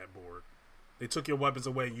weapons in that board. They took your weapons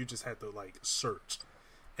away and you just had to, like, search.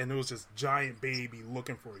 And it was just giant baby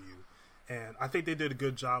looking for you. And I think they did a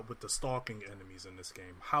good job with the stalking enemies in this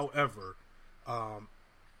game. However,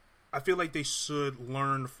 I feel like they should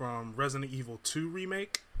learn from Resident Evil 2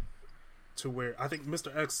 Remake, to where I think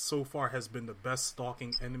Mr. X so far has been the best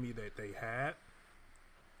stalking enemy that they had.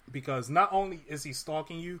 Because not only is he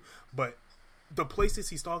stalking you, but the places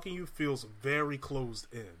he's stalking you feels very closed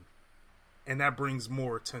in. And that brings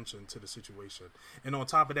more attention to the situation. And on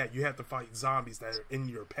top of that, you have to fight zombies that are in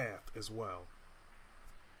your path as well.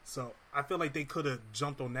 So I feel like they could have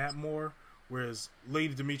jumped on that more. Whereas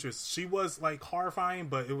Lady Demetrius, she was like horrifying,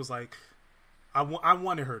 but it was like I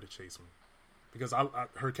wanted her to chase me because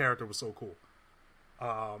her character was so cool,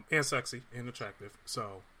 and sexy and attractive.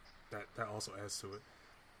 So that also adds to it.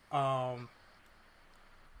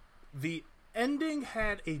 The ending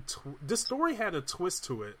had the story had a twist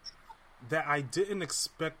to it that I didn't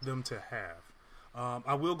expect them to have.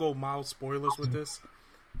 I will go mild spoilers with this.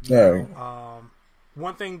 Yeah.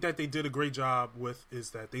 One thing that they did a great job with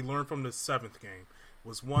is that they learned from the 7th game.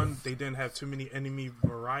 Was one, they didn't have too many enemy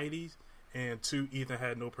varieties, and 2, Ethan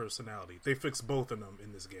had no personality. They fixed both of them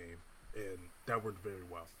in this game, and that worked very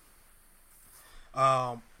well.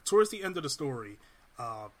 Towards the end of the story,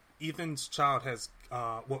 Ethan's child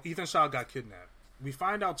got kidnapped. We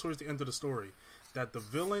find out towards the end of the story that the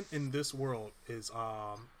villain in this world is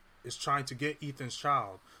trying to get Ethan's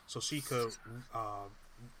child so she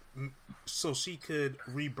could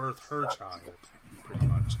rebirth her child, pretty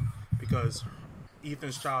much, because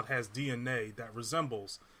Ethan's child has DNA that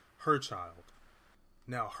resembles her child.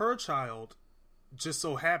 Now, her child just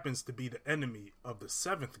so happens to be the enemy of the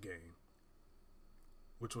 7th game,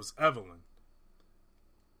 which was Evelyn.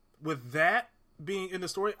 With that being in the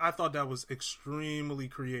story, I thought that was extremely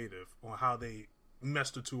creative on how they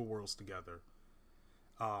meshed the two worlds together,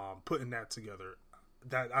 putting that together.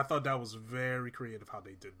 That I thought that was very creative how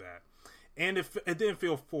they did that, and it didn't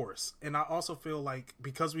feel forced. And I also feel like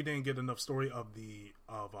because we didn't get enough story of the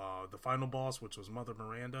final boss, which was Mother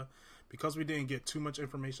Miranda, because we didn't get too much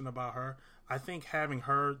information about her, I think having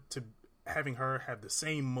her have the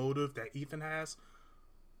same motive that Ethan has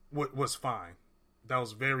was fine. That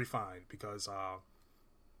was very fine because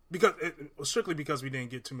strictly because we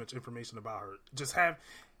didn't get too much information about her. Just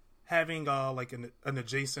having like an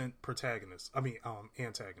adjacent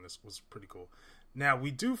antagonist was pretty cool. Now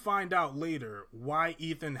we do find out later why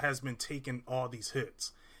Ethan has been taking all these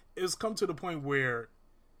hits. It's come to the point where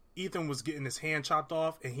Ethan was getting his hand chopped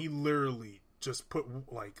off, and he literally just put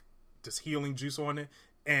like this healing juice on it,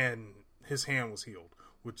 and his hand was healed,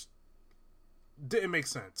 which didn't make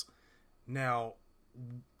sense. Now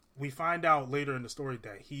we find out later in the story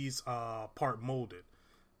that he's part molded.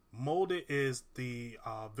 Molded is the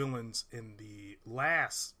villains in the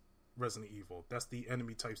last Resident Evil. That's the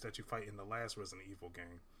enemy types that you fight in the last Resident Evil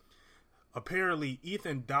game. Apparently,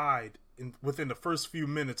 Ethan died within the first few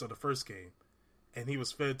minutes of the first game, and he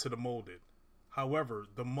was fed to the molded. However,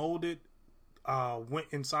 the molded went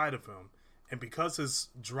inside of him, and because his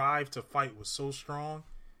drive to fight was so strong,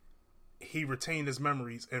 he retained his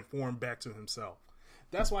memories and formed back to himself.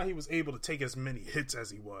 That's why he was able to take as many hits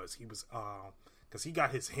as he was. He was because he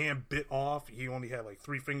got his hand bit off. He only had like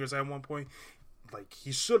 3 fingers at one point. Like,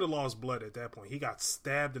 he should have lost blood at that point. He got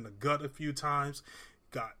stabbed in the gut a few times.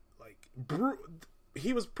 Got like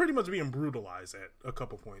he was pretty much being brutalized at a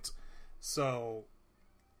couple points. So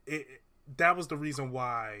that was the reason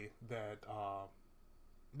why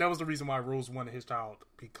Rose wanted his child,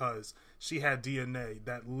 because she had DNA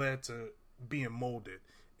that led to being molded.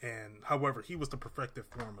 And however, he was the perfected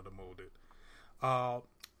form of the molded.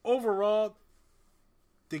 Overall,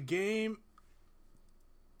 the game,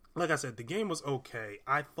 like I said, the game was okay.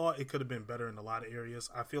 I thought it could have been better in a lot of areas.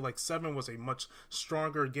 I feel like 7 was a much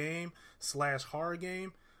stronger game / horror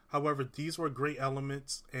game. However, these were great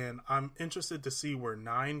elements, and I'm interested to see where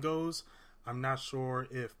 9 goes. I'm not sure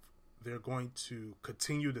if they're going to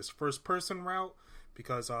continue this first-person route,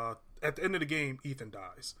 because at the end of the game, Ethan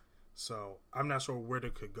dies. So I'm not sure where they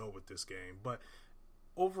could go with this game. But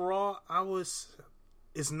overall,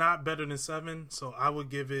 it's not better than 7, so I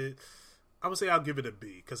would say I'll give it a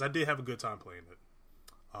B, because I did have a good time playing it.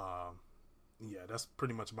 Yeah, that's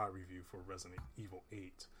pretty much my review for Resident Evil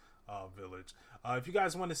 8 Village. If you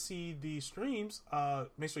guys want to see the streams,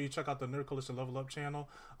 make sure you check out the Nerd Coalition Level Up channel.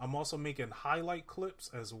 I'm also making highlight clips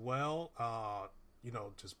as well.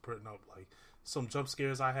 Just putting up like some jump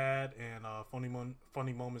scares I had and funny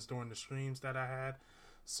moments during the streams that I had.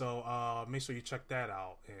 So make sure you check that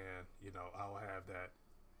out, and I'll have that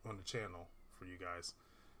on the channel for you guys.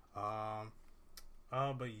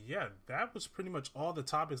 But yeah, that was pretty much all the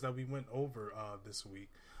topics that we went over this week.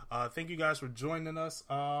 Thank you guys for joining us.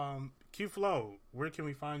 Q-Flow, where can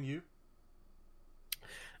we find you?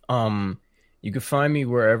 You can find me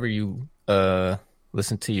wherever you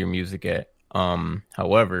listen to your music at.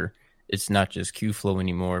 However, it's not just Q-Flow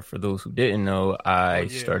anymore. For those who didn't know, I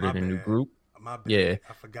started a new group. My bad. Yeah,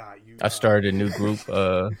 I forgot you. I started a new group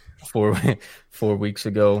 4 weeks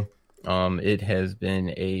ago. It has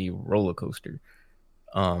been a roller coaster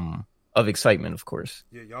of excitement, of course.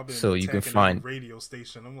 Yeah, y'all been so you can find radio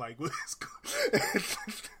station. I'm like, this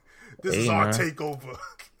is our takeover.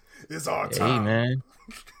 It's our time. Hey man,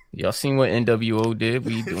 y'all seen what NWO did?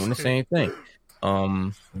 We doing the same thing.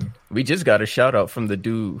 We just got a shout out from the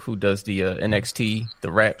dude who does the NXT,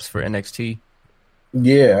 the raps for NXT.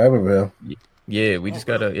 Yeah, I remember. Yeah, he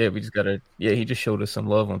just showed us some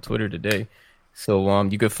love on Twitter today. So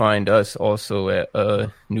you could find us also at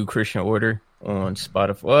New Christian Order on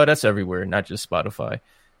Spotify. Well, that's everywhere, not just Spotify.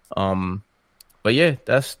 But yeah,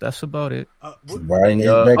 that's about it.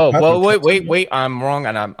 Wait, I'm wrong,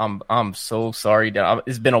 and I'm so sorry that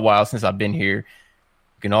it's been a while since I've been here.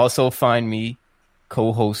 You can also find me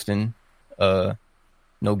co-hosting No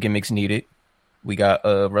Gimmicks Needed. We got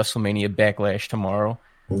WrestleMania Backlash tomorrow.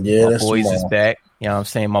 Yeah, my boys is back. You know what I'm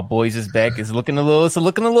saying? My boys is back. It's looking a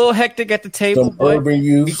little hectic at the table, but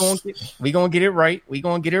we gonna get it right. We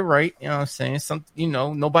gonna get it right. You know what I'm saying?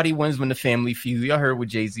 Nobody wins when the family feud. Y'all heard what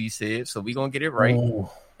Jay-Z said, so we gonna get it right. You know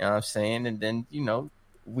what I'm saying? And then,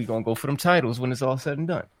 we gonna go for them titles when it's all said and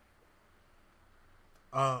done.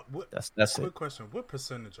 That's quick it. question. What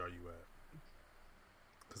percentage are you at?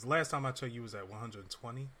 Because last time I checked, you was at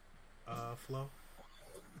 120 Flow.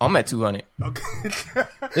 I'm at 200. Okay.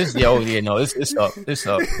 It's up. It's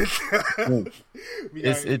up.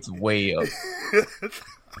 It's way up.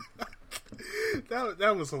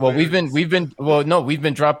 That was hilarious. Well, we've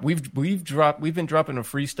been dropping a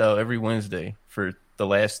freestyle every Wednesday for the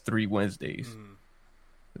last 3 Wednesdays.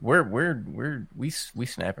 We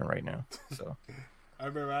snapping right now. So I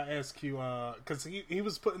remember I asked you because he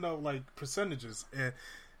was putting up like percentages, and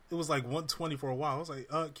it was like 120 for a while. I was like,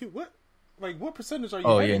 Q, like, what percentage are you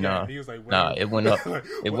heading at? He was like, well, it went up.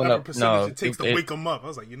 It went up. No, it takes to wake them up. I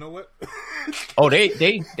was like, you know what? Oh, they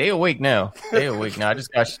awake now. They awake now. I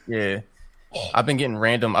just got I've been getting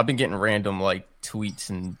random like tweets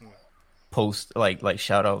and posts like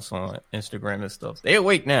shout outs on Instagram and stuff. They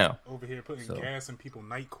awake now. Over here putting gas in people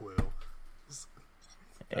NyQuil.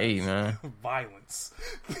 Hey man, violence.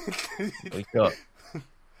 Wake up,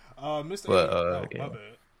 Mr. Yeah. My bad.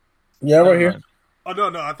 Yeah, right here. Oh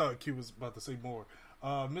no, I thought Q was about to say more.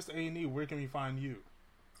 Mr. A&E, where can we find you?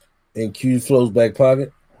 In Q Flow's back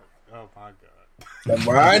pocket. Oh my god, I'm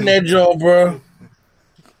riding that joint, bro.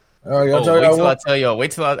 Oh, wait till I tell y'all.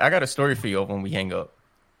 Wait till I got a story for you when we hang up,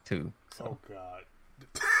 too. So. Oh god.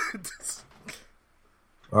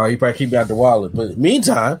 All right, you probably keep me out the wallet. But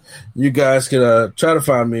meantime, you guys can try to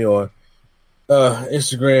find me on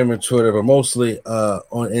Instagram and Twitter, but mostly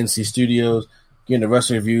on NC Studios, getting the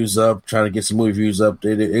wrestling reviews up, trying to get some movie reviews up.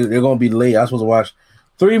 They're going to be late. I was supposed to watch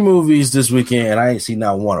 3 movies this weekend, and I ain't seen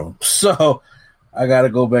not one of them. So I got to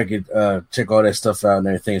go back and check all that stuff out and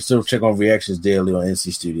everything. Still check on Reactions Daily on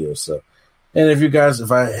NC Studios. So, and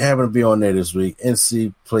if I happen to be on there this week,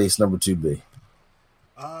 NC Place number 2B.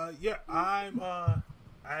 Yeah, I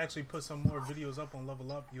actually put some more videos up on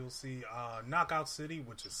Level Up. You'll see Knockout City,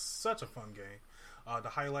 which is such a fun game. The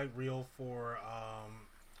highlight reel for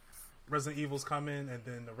Resident Evil's coming, and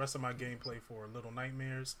then the rest of my gameplay for Little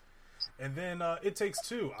Nightmares. And then It Takes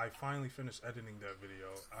Two. I finally finished editing that video.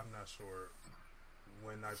 I'm not sure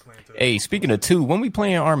when I plan to... Hey, speaking of 2, when we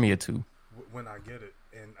playing Army of 2? When I get it.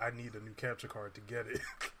 And I need a new capture card to get it.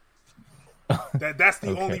 That's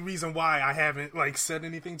the only reason why I haven't said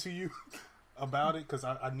anything to you about it, because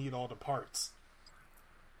I need all the parts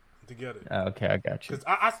to get it. Okay, I got you. Because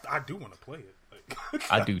I do want to play it.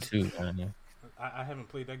 I do too, man. Yeah. I haven't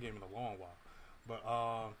played that game in a long while, but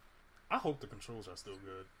I hope the controls are still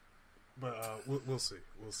good. But we'll see.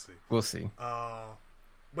 We'll see.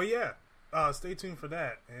 But yeah, stay tuned for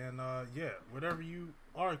that. And yeah, whatever you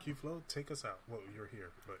are, Q-Flow, take us out. Well, you're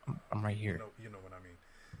here, but I'm right here. You know what I mean.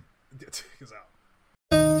 Take us out.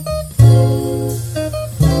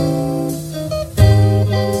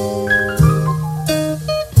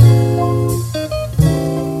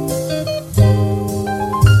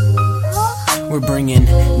 We're bringing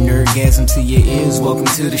nerdgasm to your ears. Welcome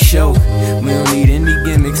to the show. We don't need any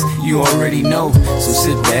gimmicks, you already know. So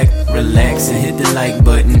sit back, relax, and hit the like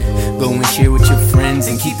button. Go and share with your friends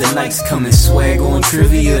and keep the likes coming. Swag on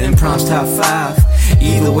trivia and prompts top 5.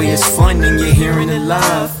 Either way, it's fun and you're hearing it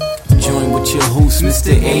live. Join with your host,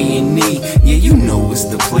 Mr. A&E. Yeah, you know it's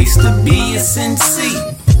the place to be. It's NC.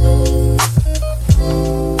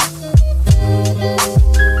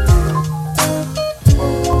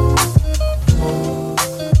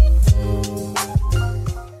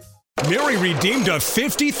 Mary redeemed a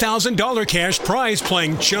 $50,000 cash prize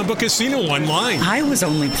playing Chumba Casino online. I was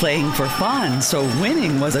only playing for fun, so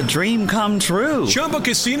winning was a dream come true. Chumba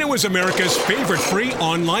Casino is America's favorite free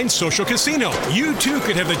online social casino. You too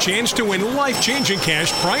could have the chance to win life-changing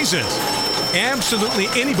cash prizes. Absolutely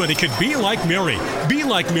anybody could be like Mary. Be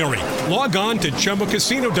like Mary. Log on to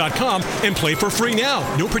ChumbaCasino.com and play for free now.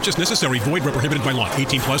 No purchase necessary. Void where prohibited by law.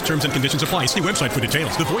 18+ terms and conditions apply. See website for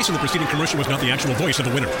details. The voice in the preceding commercial was not the actual voice of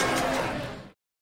the winner.